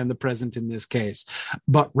understand the present in this case,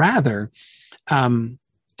 but rather to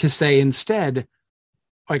say instead,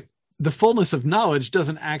 like the fullness of knowledge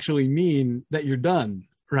doesn't actually mean that you're done,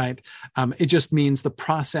 right? It just means the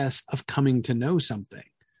process of coming to know something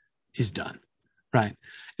is done. Right.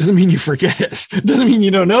 It doesn't mean you forget it. It doesn't mean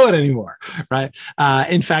you don't know it anymore. Right.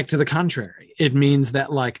 In fact, to the contrary, it means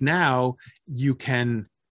that like now you can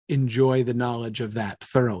enjoy the knowledge of that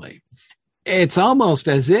thoroughly. It's almost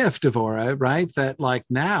as if, Devorah, right, that like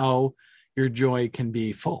now your joy can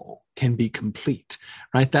be full, can be complete,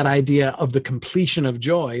 right? That idea of the completion of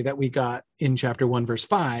joy that we got in chapter 1, verse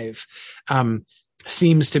 5,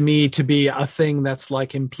 seems to me to be a thing that's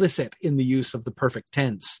like implicit in the use of the perfect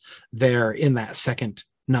tense there in that second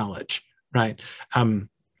knowledge, right?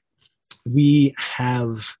 We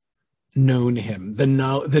have known him.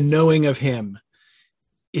 The knowing of him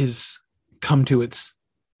is come to its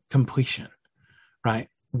completion, right?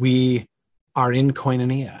 We are in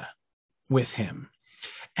koinonia with him.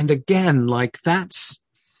 And again, like that's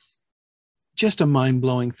just a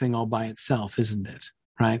mind-blowing thing all by itself, isn't it?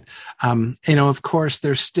 Right? Of course,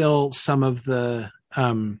 there's still some of the,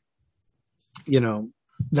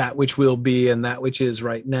 that which will be and that which is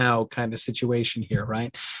right now kind of situation here,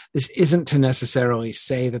 right? This isn't to necessarily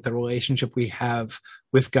say that the relationship we have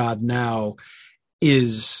with God now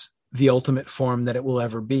is the ultimate form that it will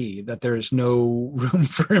ever be, that there is no room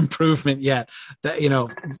for improvement yet. That,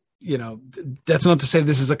 that's not to say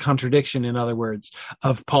this is a contradiction, in other words,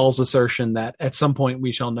 of Paul's assertion that at some point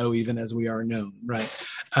we shall know even as we are known, right?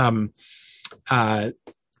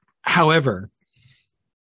 However,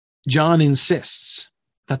 John insists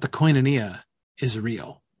that the koinonia is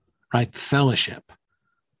real, right? The fellowship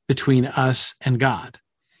between us and God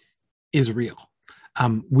is real.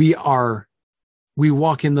 We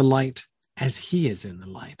walk in the light as he is in the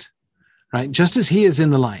light, right? Just as he is in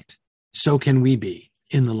the light, so can we be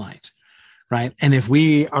in the light, right? And if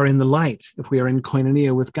we are in the light, if we are in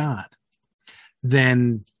koinonia with God,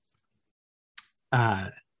 then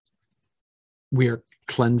we are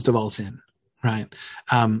cleansed of all sin, right?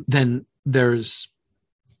 Then there's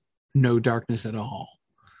no darkness at all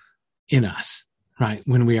in us, right?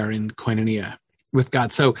 When we are in koinonia with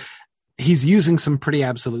God. So he's using some pretty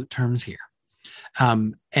absolute terms here.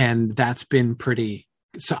 And that's been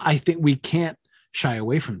so I think we can't shy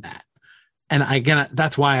away from that. And again,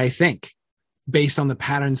 that's why I think, based on the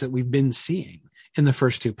patterns that we've been seeing in the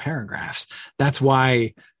first two paragraphs, that's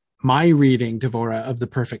why my reading, Devorah, of the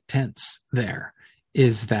perfect tense there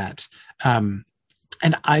is that, and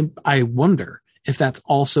I wonder if that's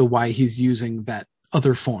also why he's using that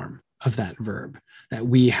other form of that verb, that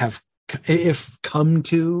we have, if come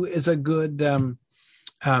to is a good,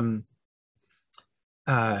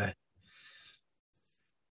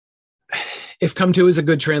 if come to is a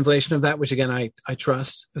good translation of that, which again, I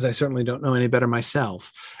trust, because I certainly don't know any better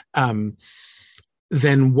myself,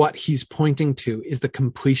 then what he's pointing to is the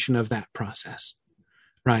completion of that process,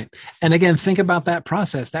 right? And again, think about that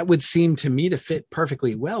process. That would seem to me to fit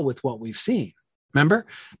perfectly well with what we've seen. Remember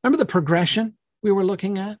the progression we were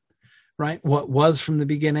looking at, right? What was from the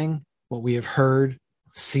beginning, what we have heard,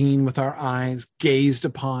 seen with our eyes, gazed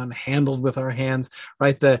upon, handled with our hands,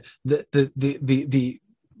 right? The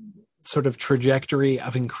sort of trajectory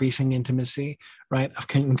of increasing intimacy, right? Of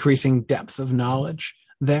increasing depth of knowledge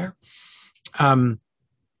there.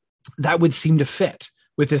 That would seem to fit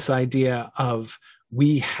with this idea of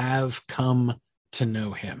we have come to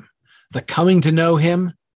know him. The coming to know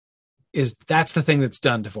him that's the thing that's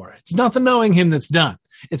done, Devorah. It's not the knowing him that's done.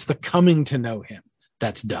 It's the coming to know him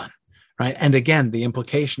that's done, right? And again, the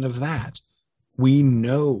implication of that, we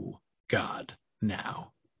know God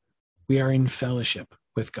now. We are in fellowship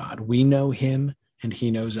with God. We know him and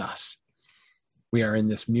he knows us. We are in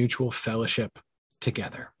this mutual fellowship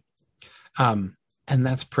together. And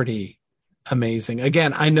that's pretty amazing.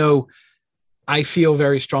 Again, I feel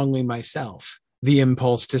very strongly myself the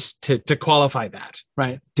impulse to qualify that,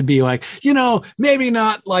 right? To be like, maybe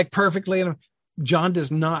not like perfectly. John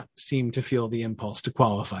does not seem to feel the impulse to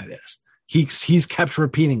qualify this. He's kept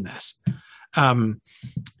repeating this.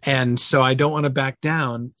 And so I don't want to back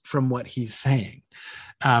down from what he's saying.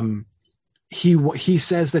 He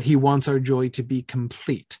says that he wants our joy to be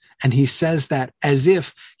complete. And he says that as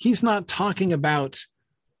if he's not talking about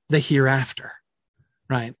the hereafter,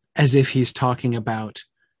 right? As if he's talking about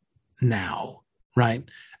now, right?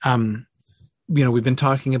 We've been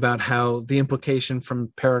talking about how the implication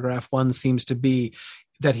from paragraph 1 seems to be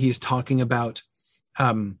that he's talking about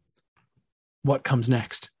what comes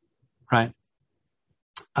next, right?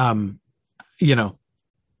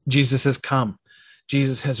 Jesus has come.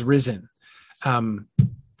 Jesus has risen.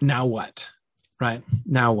 Now what? Right?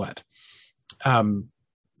 Now what?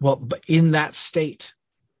 But in that state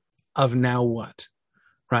of now what?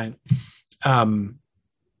 Right?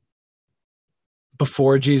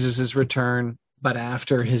 Before Jesus' return, but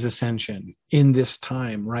after his ascension, in this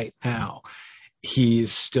time right now,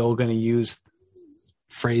 he's still going to use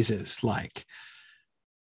phrases like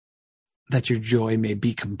that your joy may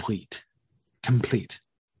be complete,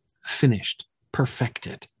 finished,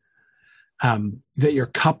 perfected, that your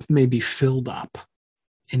cup may be filled up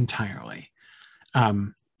entirely.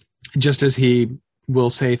 Just as he will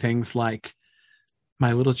say things like,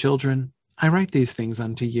 my little children, I write these things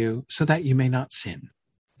unto you so that you may not sin,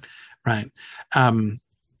 right?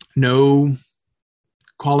 No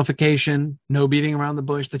qualification, no beating around the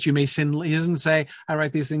bush that you may sin. He doesn't say, I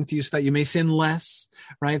write these things to you so that you may sin less,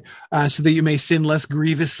 right? So that you may sin less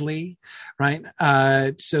grievously, right?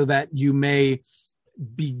 So that you may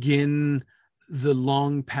begin the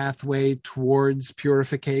long pathway towards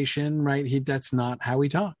purification, right? That's not how he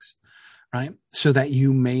talks, right? So that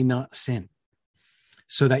you may not sin.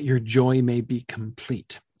 so that your joy may be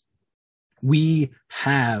complete. We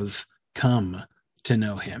have come to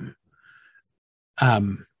know him.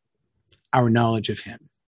 Our knowledge of him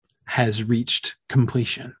has reached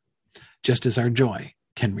completion, just as our joy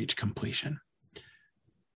can reach completion.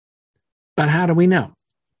 But how do we know?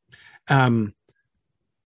 How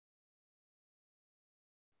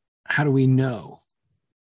do we know?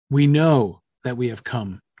 We know that we have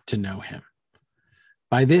come to know him.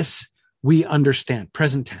 By this, we understand,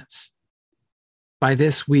 present tense. By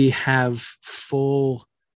this, we have full,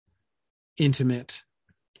 intimate,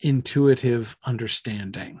 intuitive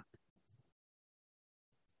understanding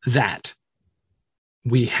that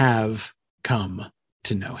we have come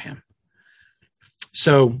to know him.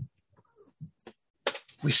 So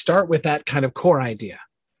we start with that kind of core idea.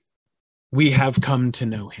 We have come to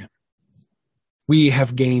know him. We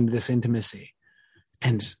have gained this intimacy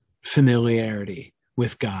and familiarity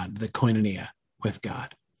with God, the koinonia with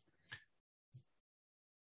God.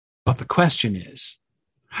 But the question is,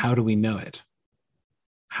 how do we know it?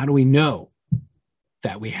 How do we know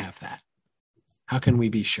that we have that? How can we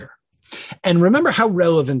be sure? And remember how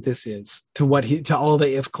relevant this is to all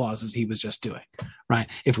the if clauses he was just doing, right?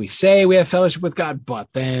 If we say we have fellowship with God, but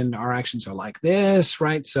then our actions are like this,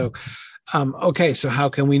 right? So, okay, so how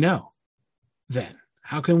can we know then?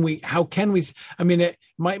 How can we, I mean, it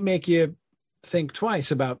might make you think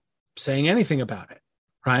twice about saying anything about it,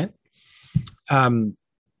 right?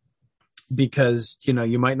 Because,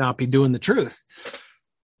 you might not be doing the truth.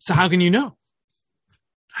 So how can you know?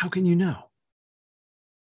 How can you know?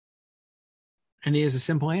 And he has a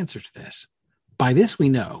simple answer to this. By this we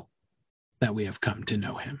know that we have come to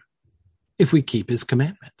know him, if we keep his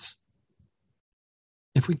commandments.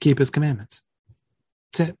 If we keep his commandments.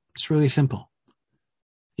 That's it. It's really simple.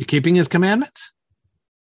 You keeping his commandments?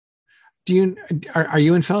 Are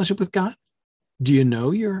you in fellowship with God? Do you know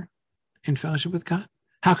you're in fellowship with God?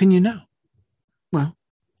 How can you know? Well,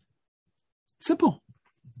 simple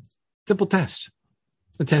test,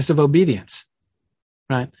 the test of obedience,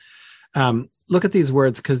 right? Look at these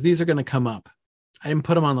words, because these are going to come up. I didn't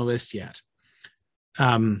put them on the list yet.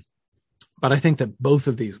 But I think that both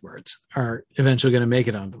of these words are eventually going to make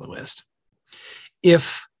it onto the list.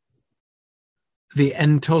 If the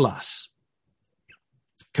entolos,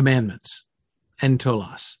 commandments,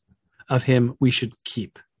 entolos, of him we should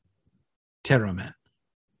keep, teromen.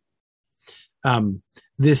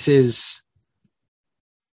 This is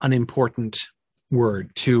an important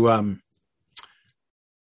word to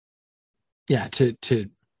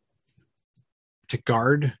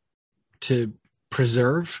guard, to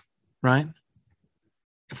preserve, right?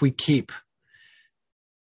 If we keep,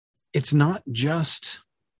 it's not just,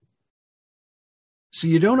 so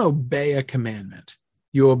you don't obey a commandment,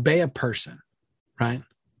 you obey a person, right?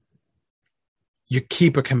 You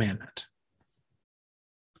keep a commandment.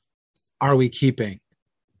 Are we keeping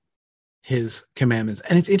his commandments?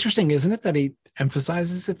 And it's interesting, isn't it, that he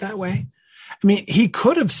emphasizes it that way? I mean, he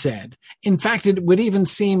could have said, in fact, it would even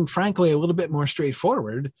seem, frankly, a little bit more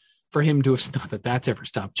straightforward for him to have, not that that's ever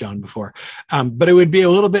stopped John before, but it would be a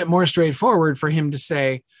little bit more straightforward for him to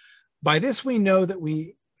say, by this we know that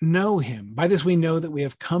we know him. By this we know that we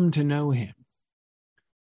have come to know him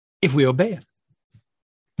if we obey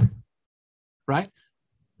him. Right?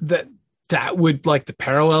 That would, like, the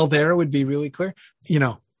parallel there would be really clear.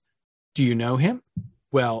 Do you know him?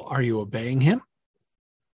 Well, are you obeying him?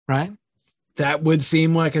 Right? That would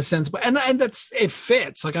seem like a sensible, and that's, it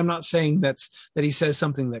fits. Like, I'm not saying that he says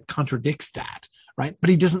something that contradicts that, right? But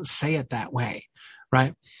he doesn't say it that way,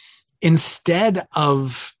 right? Instead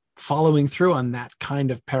of following through on that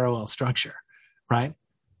kind of parallel structure, right?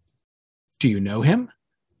 Do you know him?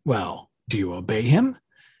 Well, do you obey him?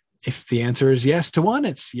 If the answer is yes to one,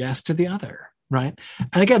 it's yes to the other, right?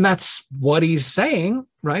 And again, that's what he's saying,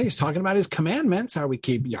 right? He's talking about his commandments. Are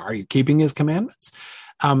you keeping his commandments?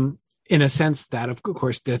 In a sense that, of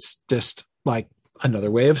course, that's just like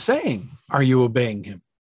another way of saying, are you obeying him?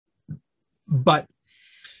 But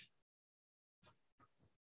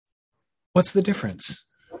what's the difference?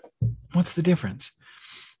 What's the difference?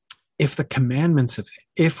 If the commandments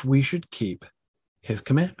if we should keep his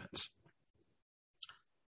commandments,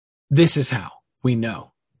 this is how we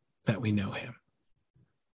know that we know him.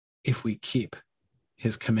 If we keep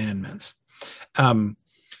his commandments.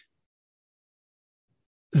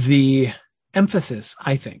 The emphasis,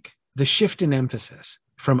 I think, the shift in emphasis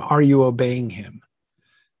from are you obeying him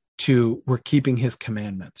to we're keeping his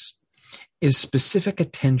commandments is specific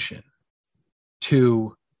attention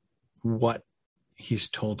to what he's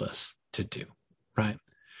told us to do, right?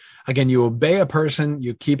 Again, you obey a person,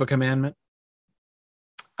 you keep a commandment.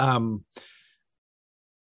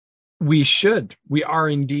 we are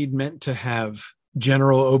indeed meant to have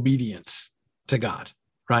general obedience to God,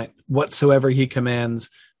 right? Whatsoever he commands,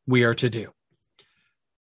 we are to do.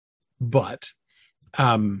 But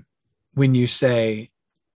when you say,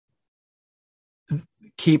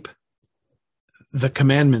 keep the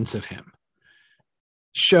commandments of him,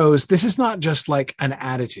 shows this is not just like an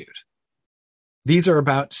attitude. These are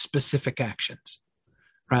about specific actions,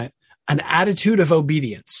 right? An attitude of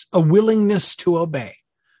obedience, a willingness to obey,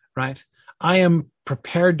 right? I am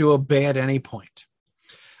prepared to obey at any point.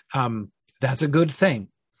 That's a good thing.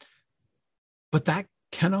 But that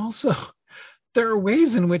can also, there are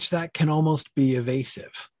ways in which that can almost be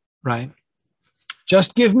evasive, right?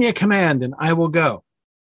 Just give me a command and I will go.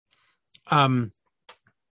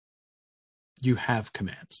 You have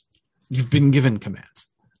commands. You've been given commands,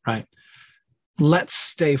 right? Let's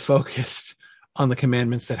stay focused on the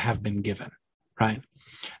commandments that have been given, right?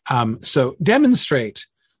 So demonstrate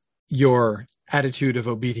your attitude of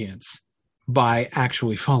obedience by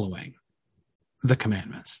actually following the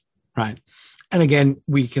commandments, right? And again,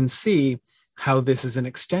 we can see how this is an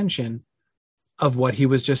extension of what he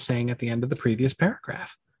was just saying at the end of the previous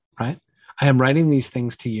paragraph, right? I am writing these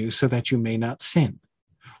things to you so that you may not sin.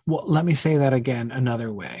 Well, let me say that again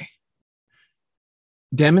another way.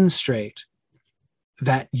 Demonstrate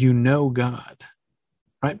that you know God,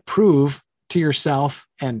 right? Prove to yourself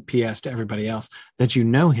and P.S. to everybody else that you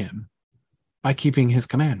know him by keeping his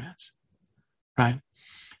commandments, right?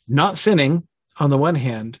 Not sinning on the one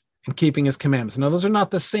hand and keeping his commandments. Now, those are not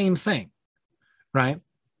the same thing, right?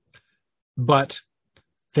 But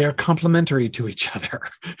they're complementary to each other,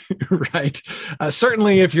 right?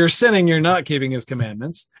 Certainly, if you're sinning, you're not keeping his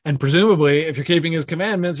commandments. And presumably, if you're keeping his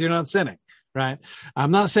commandments, you're not sinning, right?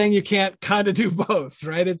 I'm not saying you can't kind of do both,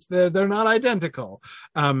 right? They're not identical.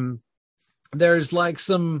 There's like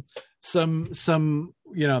some,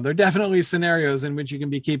 there are definitely scenarios in which you can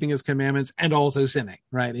be keeping his commandments and also sinning,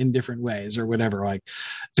 right? In different ways or whatever, like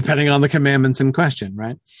depending on the commandments in question,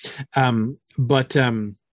 right?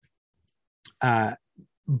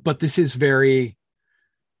 But this is very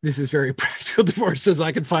practical. Divorce says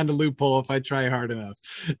I can find a loophole if I try hard enough.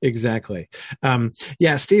 Exactly.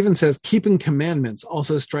 Stephen says keeping commandments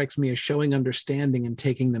also strikes me as showing understanding and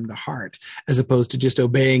taking them to heart, as opposed to just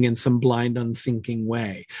obeying in some blind, unthinking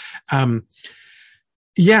way. I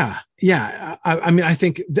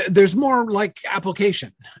think there's more like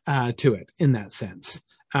application to it in that sense.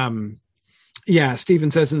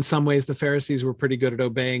 Stephen says in some ways the Pharisees were pretty good at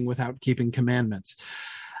obeying without keeping commandments.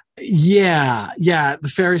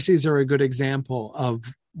 The Pharisees are a good example of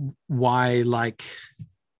why like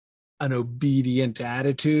an obedient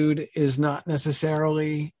attitude is not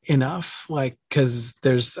necessarily enough, like because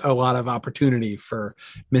there's a lot of opportunity for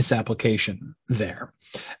misapplication there.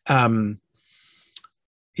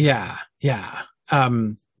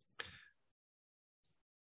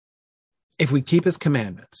 If we keep his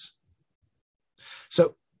commandments.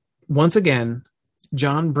 So once again,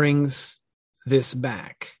 John brings this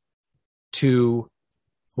back to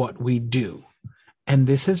what we do. And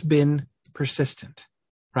this has been persistent,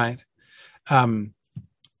 right?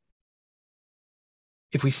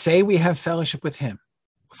 If we say we have fellowship with him,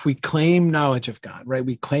 if we claim knowledge of God, right?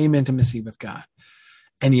 We claim intimacy with God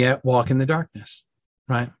and yet walk in the darkness,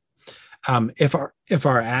 right? If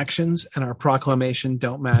our actions and our proclamation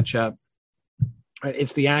don't match up, right?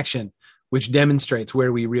 It's the action which demonstrates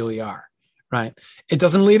where we really are. Right. It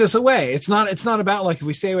doesn't lead us away. It's not about like if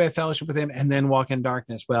we say we have fellowship with him and then walk in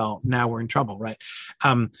darkness, well, now we're in trouble. Right.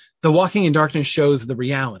 The walking in darkness shows the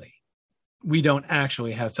reality. We don't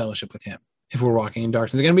actually have fellowship with him if we're walking in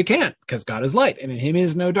darkness. Again, we can't because God is light and in him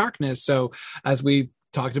is no darkness. So as we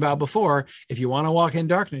talked about before, if you want to walk in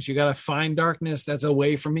darkness, you got to find darkness that's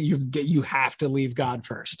away from me. You have to leave God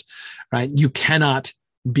first. Right. You cannot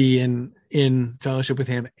be in fellowship with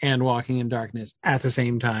him and walking in darkness at the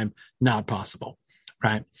same time. Not possible,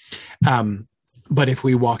 right? But if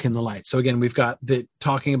we walk in the light. So again, we've got the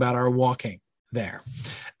talking about our walking there.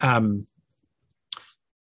 And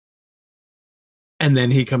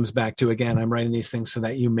then he comes back to, again, I'm writing these things so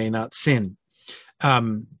that you may not sin.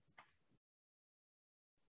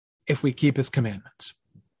 If we keep his commandments,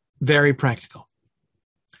 very practical,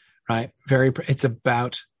 right? It's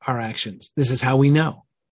about our actions. This is how we know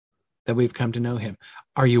that we've come to know him.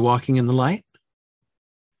 Are you walking in the light?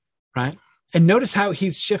 Right? And notice how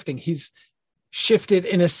he's shifting. He's shifted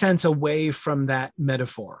in a sense away from that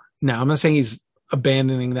metaphor. Now, I'm not saying he's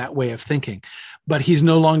abandoning that way of thinking. But he's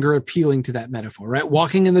no longer appealing to that metaphor, right?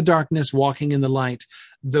 Walking in the darkness, walking in the light,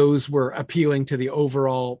 those were appealing to the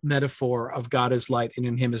overall metaphor of God is light and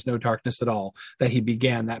in him is no darkness at all that he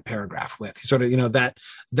began that paragraph with. Sort of,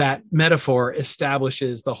 that metaphor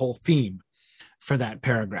establishes the whole theme for that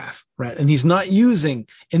paragraph, right? And he's not using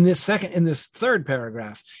in this third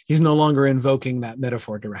paragraph, he's no longer invoking that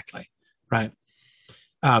metaphor directly, right?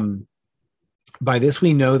 By this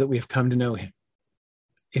we know that we have come to know him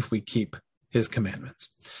if we keep his commandments.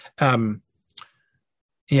 Now,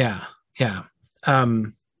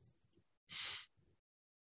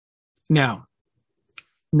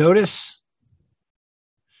 notice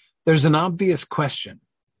there's an obvious question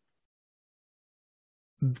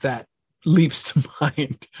that leaps to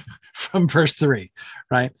mind from verse 3,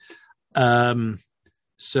 right?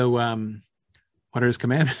 So what are his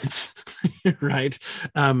commandments? Right?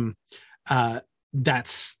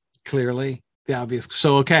 That's clearly the obvious.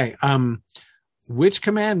 So, okay. Which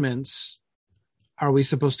commandments are we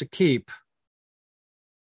supposed to keep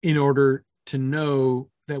in order to know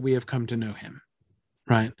that we have come to know him?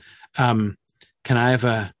 Right? Can I have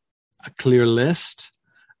a clear list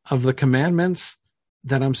of the commandments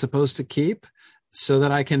that I'm supposed to keep so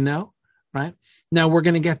that I can know? Right? Now we're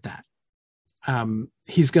going to get that.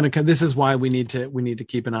 He's going to. This is why we need to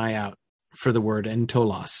keep an eye out for the word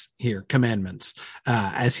entolos here, commandments,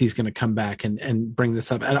 as he's going to come back and bring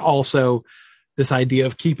this up, and also this idea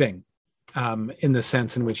of keeping, in the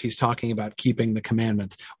sense in which he's talking about keeping the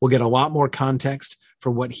commandments. We'll get a lot more context for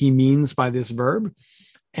what he means by this verb,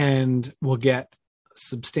 and we'll get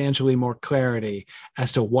substantially more clarity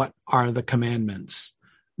as to what are the commandments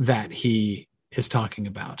that he is talking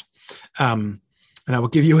about. And I will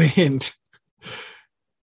give you a hint.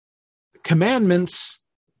 Commandments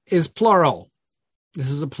is plural. This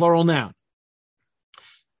is a plural noun.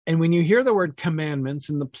 And when you hear the word commandments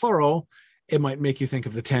in the plural, it might make you think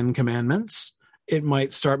of the 10 commandments. It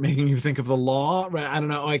might start making you think of the law, right? I don't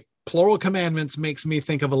know, like plural commandments makes me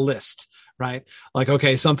think of a list, right? Like,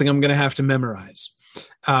 okay, something I'm going to have to memorize.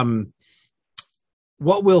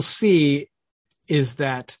 What we'll see is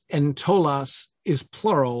that entolos is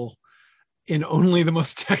plural in only the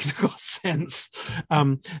most technical sense.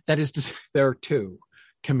 That is to say, there are 2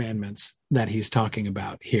 commandments that he's talking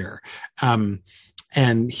about here.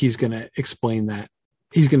 And he's going to explain that.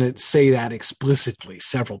 He's going to say that explicitly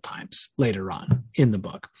several times later on in the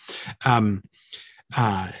book.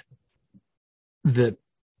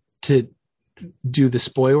 To do the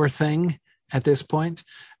spoiler thing at this point,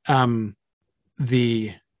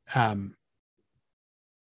 the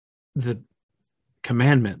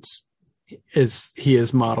commandments he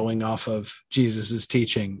is modeling off of Jesus's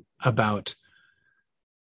teaching about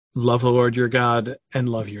love the Lord your God and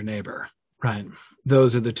love your neighbor, right?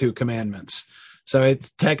 Those are the 2 commandments. So it's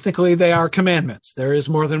technically they are commandments. There is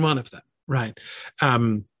more than one of them, right?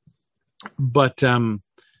 But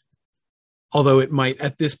although it might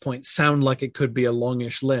at this point sound like it could be a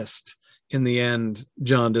longish list, in the end,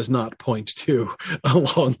 John does not point to a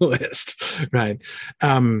long list, right?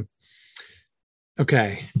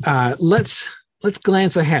 Okay, let's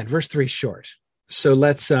glance ahead. Verse 3 is short, so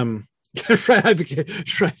let's right.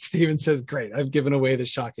 Stephen says, "Great, I've given away the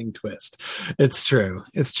shocking twist." It's true.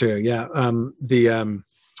 Yeah. The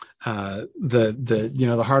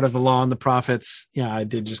heart of the law and the prophets. Yeah, I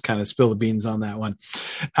did just kind of spill the beans on that one.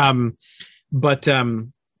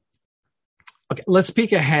 Okay, let's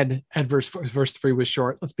peek ahead at verse 4. Verse 3 was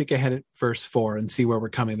short. Let's peek ahead at verse 4 and see where we're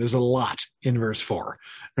coming. There's a lot in verse 4,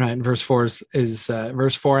 right? And verse 4 is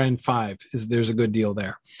verse 4 and 5 is there's a good deal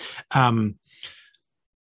there.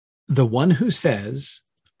 The one who says,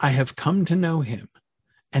 "I have come to know him,"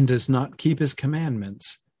 and does not keep his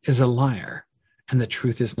commandments is a liar, and the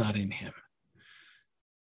truth is not in him.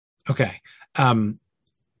 Okay.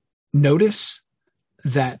 Notice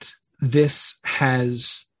that this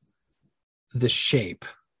has the shape.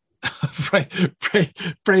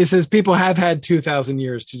 Phrases people have had 2,000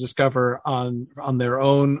 years to discover on their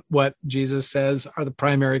own what Jesus says are the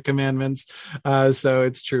primary commandments. So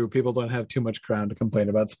it's true. People don't have too much ground to complain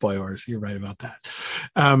about spoilers. You're right about that.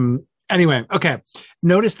 Anyway, okay.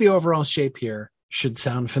 Notice the overall shape here should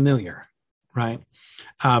sound familiar, right?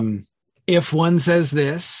 If one says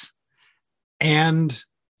this and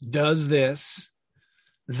does this,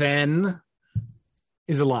 then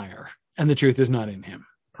is a liar, and the truth is not in him.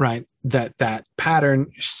 Right? That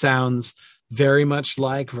pattern sounds very much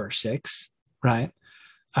like verse 6, right?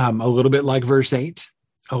 A little bit like verse 8,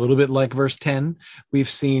 a little bit like verse 10. We've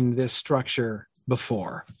seen this structure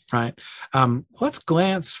before, right? Let's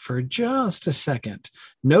glance for just a second.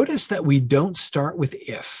 Notice that we don't start with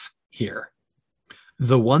if here.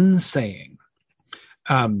 the one saying.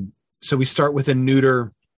 So we start with a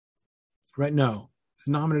neuter, right? No,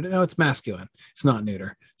 nominative. No, it's masculine. It's not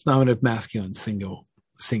neuter. It's nominative masculine,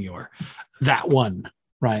 singular. That one,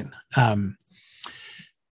 right?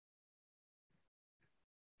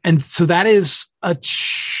 And so that is a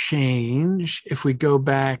change. If we go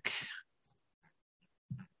back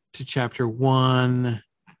to chapter 1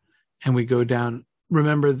 and we go down,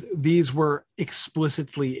 remember these were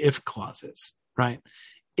explicitly if clauses, right?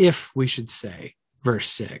 If, we should say, verse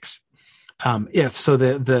 6. If, so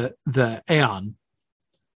the aeon,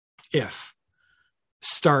 if,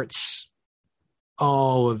 starts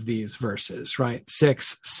all of these verses, right?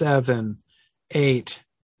 6, 7, 8,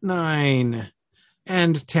 9,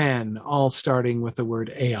 and 10, all starting with the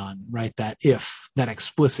word aeon, right? That if, that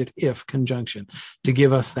explicit if conjunction to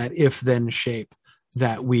give us that if then shape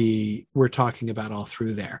that we were talking about all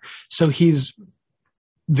through there. So he's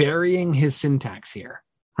varying his syntax here,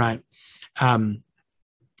 right?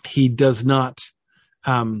 He does not,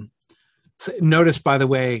 notice, by the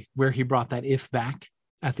way, where he brought that if back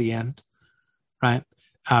at the end, right?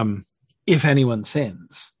 If anyone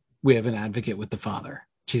sins, we have an advocate with the Father,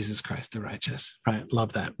 Jesus Christ the righteous, right?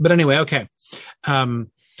 Love that. But anyway, okay.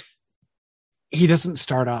 He doesn't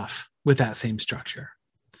start off with that same structure.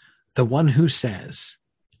 The one who says,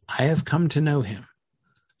 I have come to know him.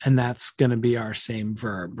 And that's going to be our same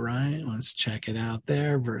verb, right? Let's check it out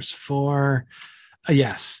there. Verse 4.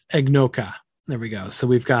 Yes, egnoka. There we go. So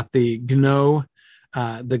we've got the gno,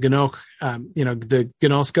 the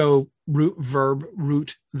gnosko verb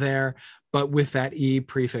root there, but with that e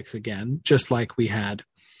prefix again, just like we had.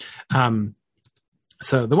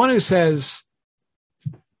 So the one who says,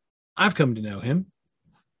 I've come to know him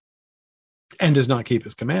and does not keep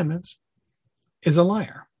his commandments is a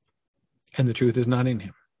liar, and the truth is not in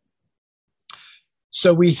him.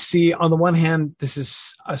 So we see, on the one hand, this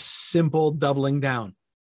is a simple doubling down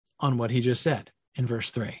on what he just said in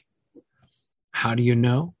verse 3. How do you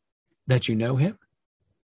know that you know him?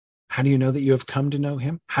 How do you know that you have come to know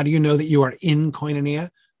him? How do you know that you are in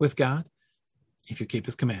koinonia with God? If you keep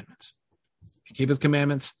his commandments. If you keep his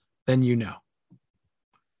commandments, then you know.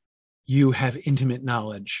 You have intimate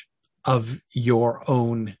knowledge of your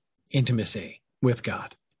own intimacy with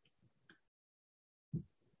God.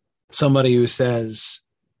 Somebody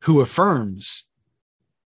who affirms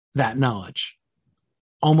that knowledge,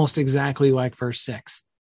 almost exactly like verse 6,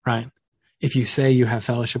 right? If you say you have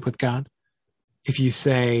fellowship with God, if you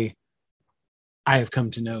say, I have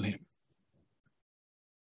come to know him,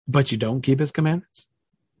 but you don't keep his commandments.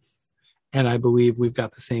 And I believe we've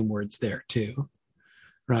got the same words there too,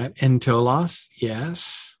 right? Entolos,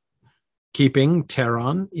 yes. Keeping,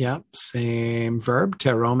 teron, yep, same verb,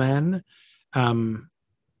 teromen.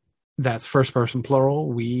 That's first person plural.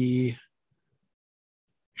 We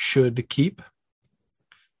should keep.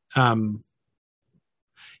 Yeah,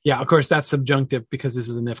 of course, that's subjunctive because this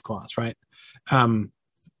is an if clause, right?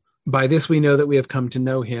 By this we know that we have come to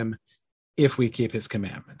know him if we keep his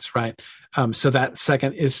commandments, right? So that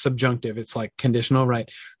second is subjunctive. It's like conditional, right?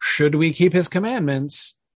 Should we keep his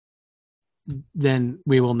commandments, then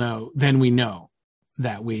we will know. Then we know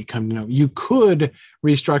that we come to know. You could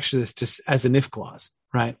restructure this as an if clause,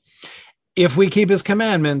 right? If we keep his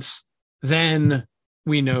commandments, then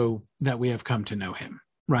we know that we have come to know him,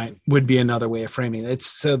 right? Would be another way of framing it. It's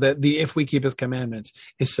so that the if we keep his commandments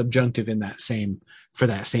is subjunctive in that same, for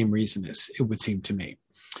that same reason, as it would seem to me.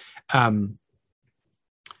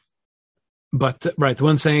 But right, the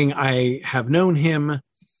one saying, I have known him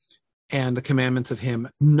and the commandments of him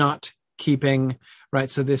not keeping, right?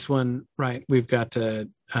 So this one, right, we've got is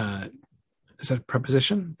that a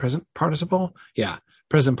preposition? Present participle? Yeah.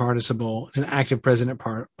 Present participle. It's an active present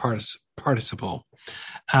participle.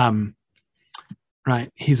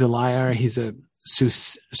 Right. He's a liar. He's a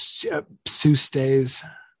sustes,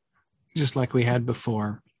 just like we had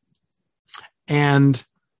before. And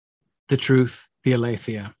the truth, the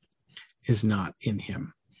aletheia, is not in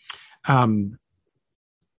him.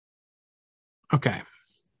 Okay.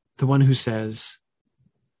 The one who says,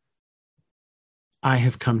 I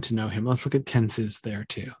have come to know him. Let's look at tenses there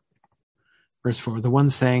too. Verse 4, the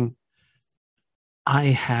one saying, I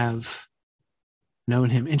have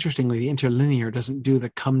known him. Interestingly, the interlinear doesn't do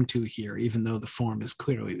the come to here, even though the form is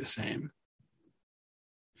clearly the same.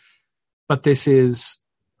 But this is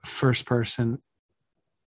first person,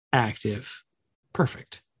 active,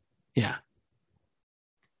 perfect. Yeah.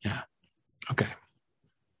 Yeah. Okay.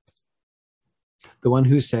 The one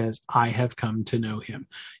who says, I have come to know him.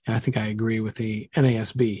 And I think I agree with the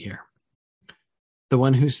NASB here. The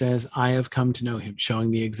one who says, I have come to know him,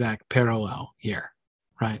 showing the exact parallel here,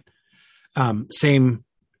 right? Same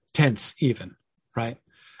tense even, right?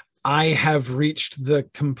 I have reached the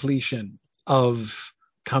completion of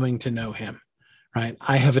coming to know him, right?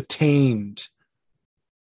 I have attained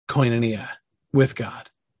koinonia with God.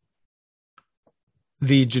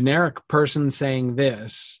 The generic person saying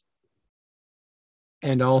this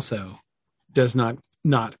and also does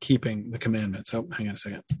not keeping the commandments. Oh, hang on a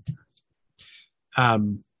second.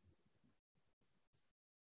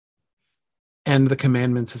 And the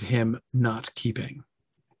commandments of him not keeping.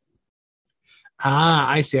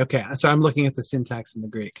 I see. Okay. So I'm looking at the syntax in the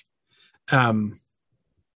Greek.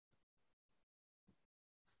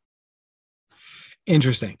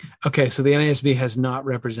 Interesting. Okay. So the NASB has not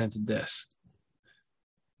represented this.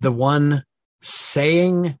 The one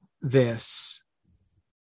saying this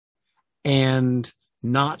and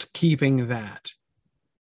not keeping that.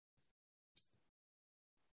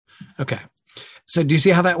 Okay. So do you see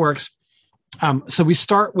how that works? So we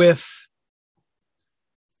start with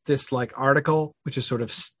this like article, which is sort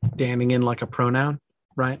of standing in like a pronoun,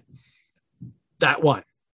 right? That one,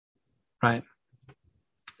 right?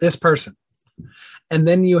 This person. And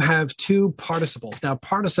then you have two participles. Now,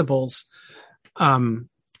 participles can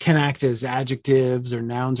act as adjectives or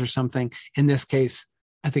nouns or something. In this case,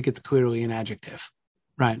 I think it's clearly an adjective,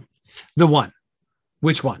 right? The one.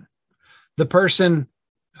 Which one? The person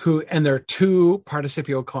who, and there are two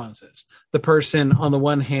participial clauses. The person on the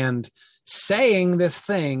one hand saying this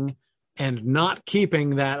thing and not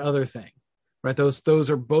keeping that other thing, right? Those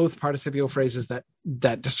are both participial phrases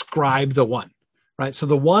that describe the one, right? So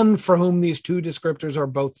the one for whom these two descriptors are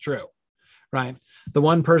both true, right? The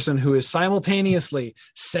one person who is simultaneously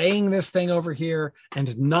saying this thing over here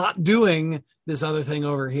and not doing this other thing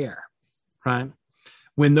over here, right?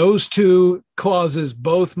 When those two clauses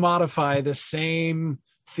both modify the same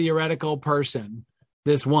theoretical person,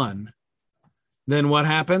 this one, then what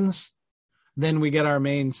happens? Then we get our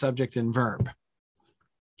main subject and verb.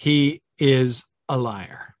 He is a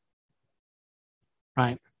liar,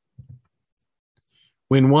 right?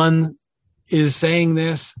 When one is saying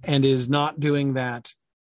this and is not doing that,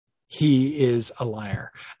 he is a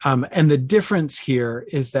liar. And the difference here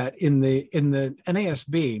is that in the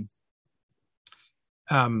NASB,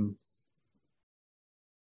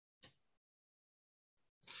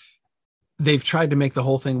 they've tried to make the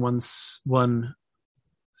whole thing one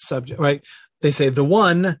subject, right? They say the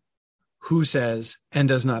one who says and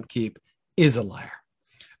does not keep is a liar,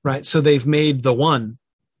 right? So they've made the one,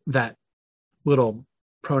 that little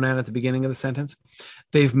pronoun at the beginning of the sentence,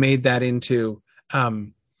 they've made that into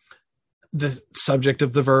the subject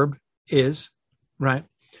of the verb is, right?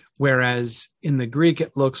 Whereas in the Greek,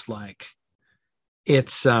 it looks like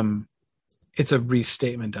it's a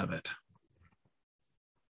restatement of it.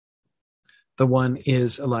 The one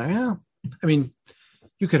is a liar. Well, I mean,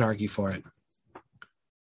 you could argue for it.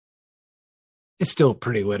 It's still a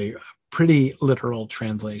pretty literal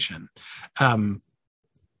translation.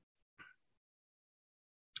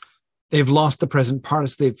 They've lost the present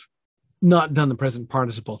participle. They've not done the present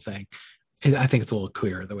participle thing. I think it's a little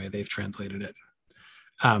clearer the way they've translated it.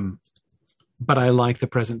 But I like the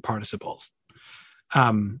present participles.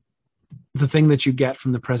 The thing that you get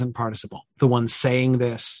from the present participle, the one saying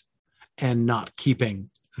this and not keeping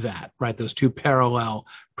that, right? Those two parallel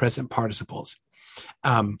present participles.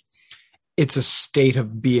 It's a state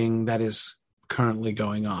of being that is currently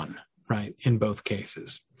going on, right? In both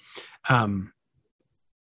cases.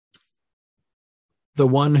 The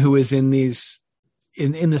one who is in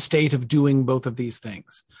the state of doing both of these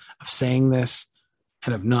things, of saying this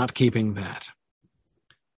and of not keeping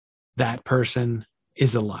that person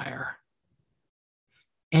is a liar.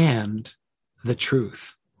 And the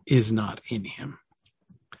truth is not in him.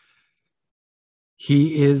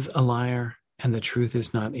 He is a liar and the truth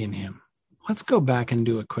is not in him. Let's go back and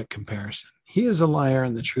do a quick comparison. He is a liar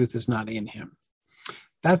and the truth is not in him.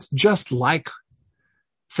 That's just like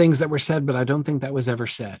things that were said, but I don't think that was ever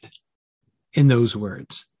said in those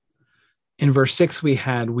words. In verse 6, we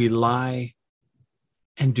lie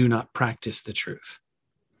and do not practice the truth.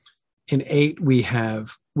 In 8,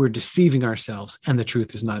 we're deceiving ourselves and the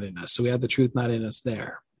truth is not in us. So we had the truth not in us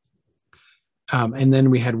there. And then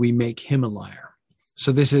we make him a liar.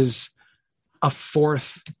 So this is a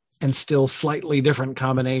fourth and still slightly different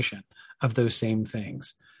combination of those same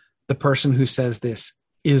things. The person who says this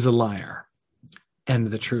is a liar and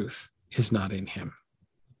the truth is not in him.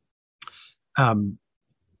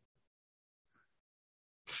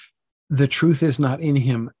 The truth is not in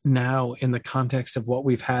him now in the context of what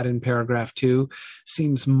we've had in paragraph 2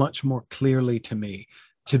 seems much more clearly to me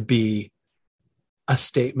to be a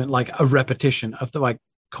statement, like a repetition of the, like,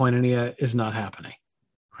 koinonia is not happening,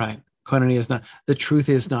 right? Koinonia is not, the truth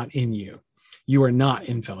is not in you. You are not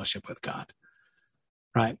in fellowship with God,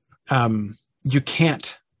 right? You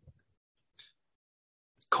can't.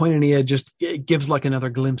 Koinonia just gives like another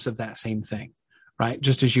glimpse of that same thing, right?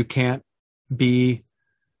 Just as you can't be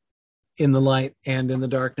in the light and in the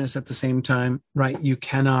darkness at the same time, right? You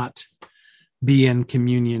cannot be in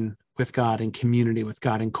communion with God, in community with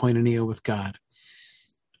God, in koinonia with God,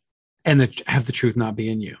 and have the truth not be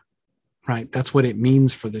in you, right? That's what it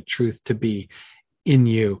means for the truth to be in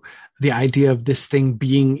you. The idea of this thing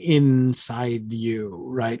being inside you,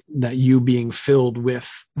 right? That you being filled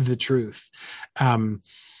with the truth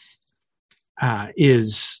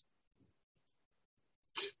is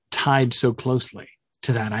tied so closely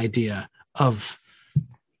to that idea of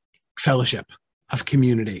fellowship, of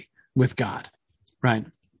community with God, right?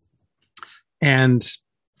 And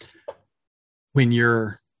when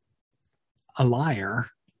you're a liar,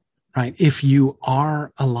 right? If you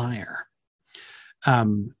are a liar, I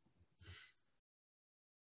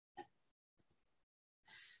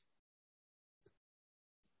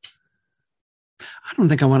don't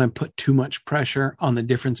think I want to put too much pressure on the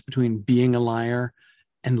difference between being a liar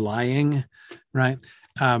and lying, right?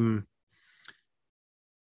 The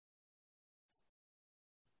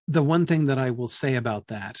one thing that I will say about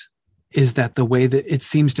that is that the way that it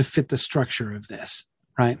seems to fit the structure of this,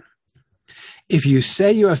 right? If you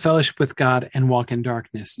say you have fellowship with God and walk in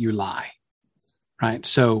darkness, you lie, right?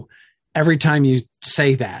 So every time you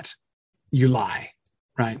say that, you lie,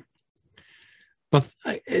 right? But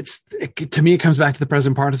to me, it comes back to the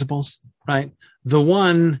present participles, right? The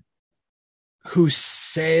one who is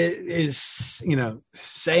saying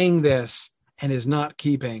this and is not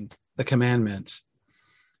keeping the commandments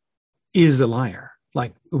is a liar.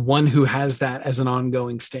 Like the one who has that as an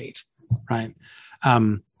ongoing state, right?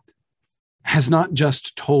 Has not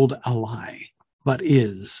just told a lie, but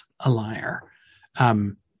is a liar.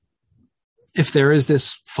 If there is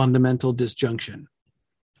this fundamental disjunction,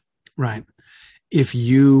 right? If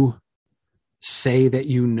you say that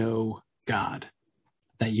you know God,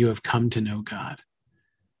 that you have come to know God,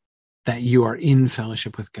 that you are in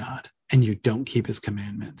fellowship with God, and you don't keep his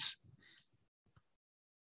commandments,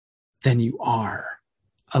 then you are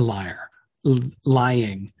a liar.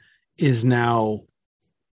 Lying is now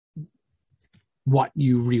what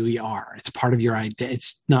you really are. It's part of your identity.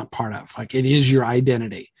 It's not part of, like, it is your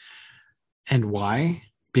identity. And why?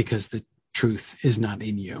 Because the truth is not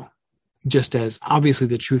in you. Just as obviously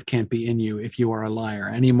the truth can't be in you if you are a liar,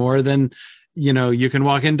 any more than, you can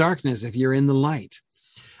walk in darkness if you're in the light.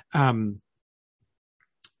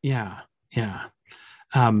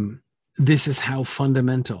 This is how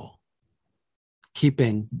fundamental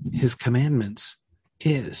keeping his commandments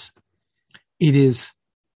is. It is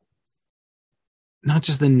not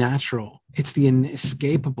just the natural, it's the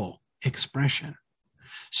inescapable expression.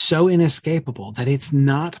 So inescapable that it's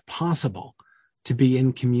not possible to be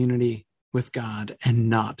in community with God and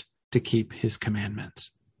not to keep his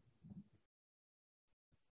commandments.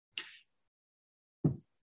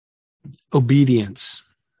 Obedience.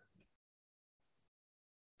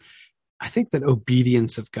 I think that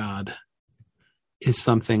obedience of God is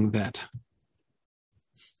something that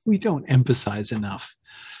we don't emphasize enough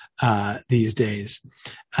these days.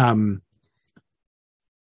 But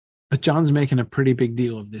John's making a pretty big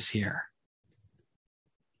deal of this here.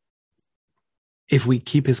 If we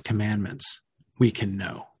keep his commandments, we can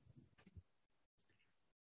know.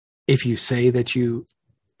 If you say that you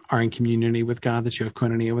are in community with God, that you have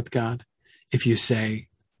koinonia with God, if you say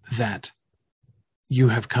that you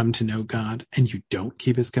have come to know God and you don't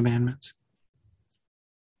keep his commandments,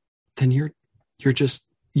 then you're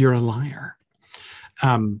a liar.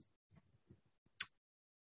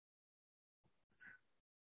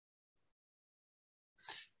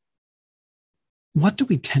 What do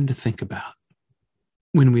we tend to think about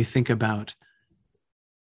when we think about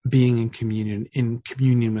being in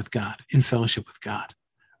communion with God, in fellowship with God,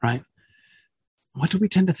 right? What do we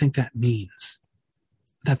tend to think that means?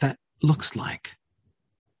 That looks like?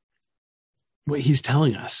 What he's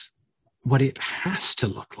telling us, what it has to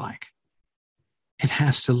look like. It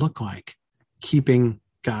has to look like keeping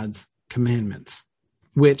God's commandments,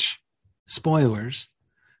 which, spoilers,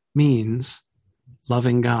 means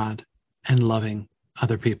loving God and loving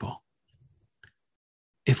other people.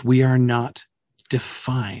 If we are not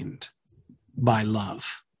defined by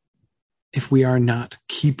love, if we are not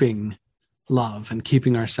keeping love and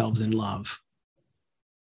keeping ourselves in love,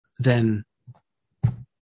 then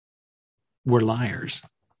we're liars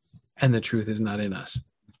and the truth is not in us.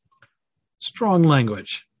 Strong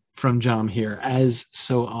language from John here, as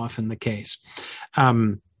so often the case.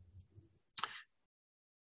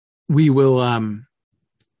 we will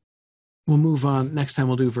we'll move on. Next time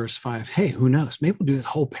we'll do verse 5. Hey, who knows? Maybe we'll do this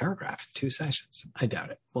whole paragraph in 2 sessions. I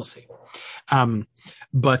doubt it. We'll see.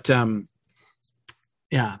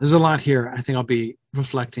 Yeah, there's a lot here. I think I'll be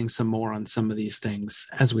reflecting some more on some of these things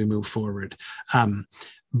as we move forward.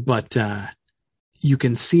 But you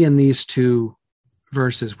can see in these 2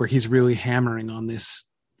 verses where he's really hammering on this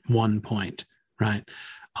one point, right?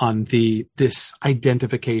 On this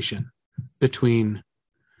identification between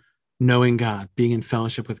knowing God, being in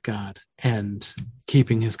fellowship with God, and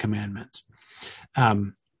keeping his commandments.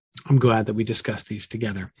 I'm glad that we discussed these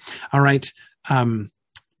together. All right.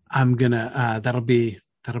 I'm gonna that'll be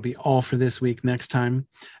all for this week. Next time,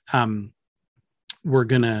 we're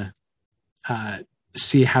gonna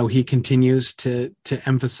see how he continues to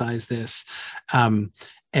emphasize this,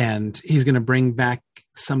 and he's gonna bring back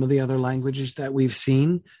some of the other languages that we've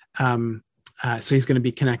seen. So he's going to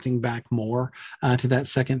be connecting back more to that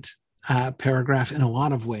second paragraph in a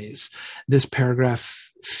lot of ways. This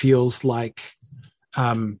paragraph feels like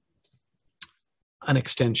an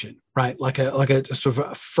extension, right? Like a sort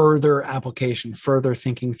of a further application, further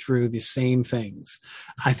thinking through the same things,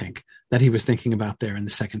 I think, that he was thinking about there in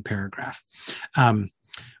the second paragraph.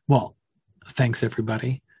 Well, thanks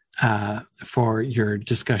everybody for your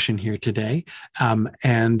discussion here today.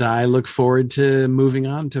 And I look forward to moving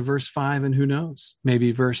on to verse 5 and who knows,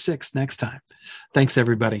 maybe verse 6 next time. Thanks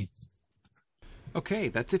everybody. Okay,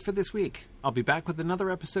 that's it for this week. I'll be back with another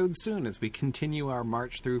episode soon as we continue our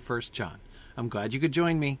march through 1 John. I'm glad you could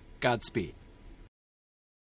join me. Godspeed.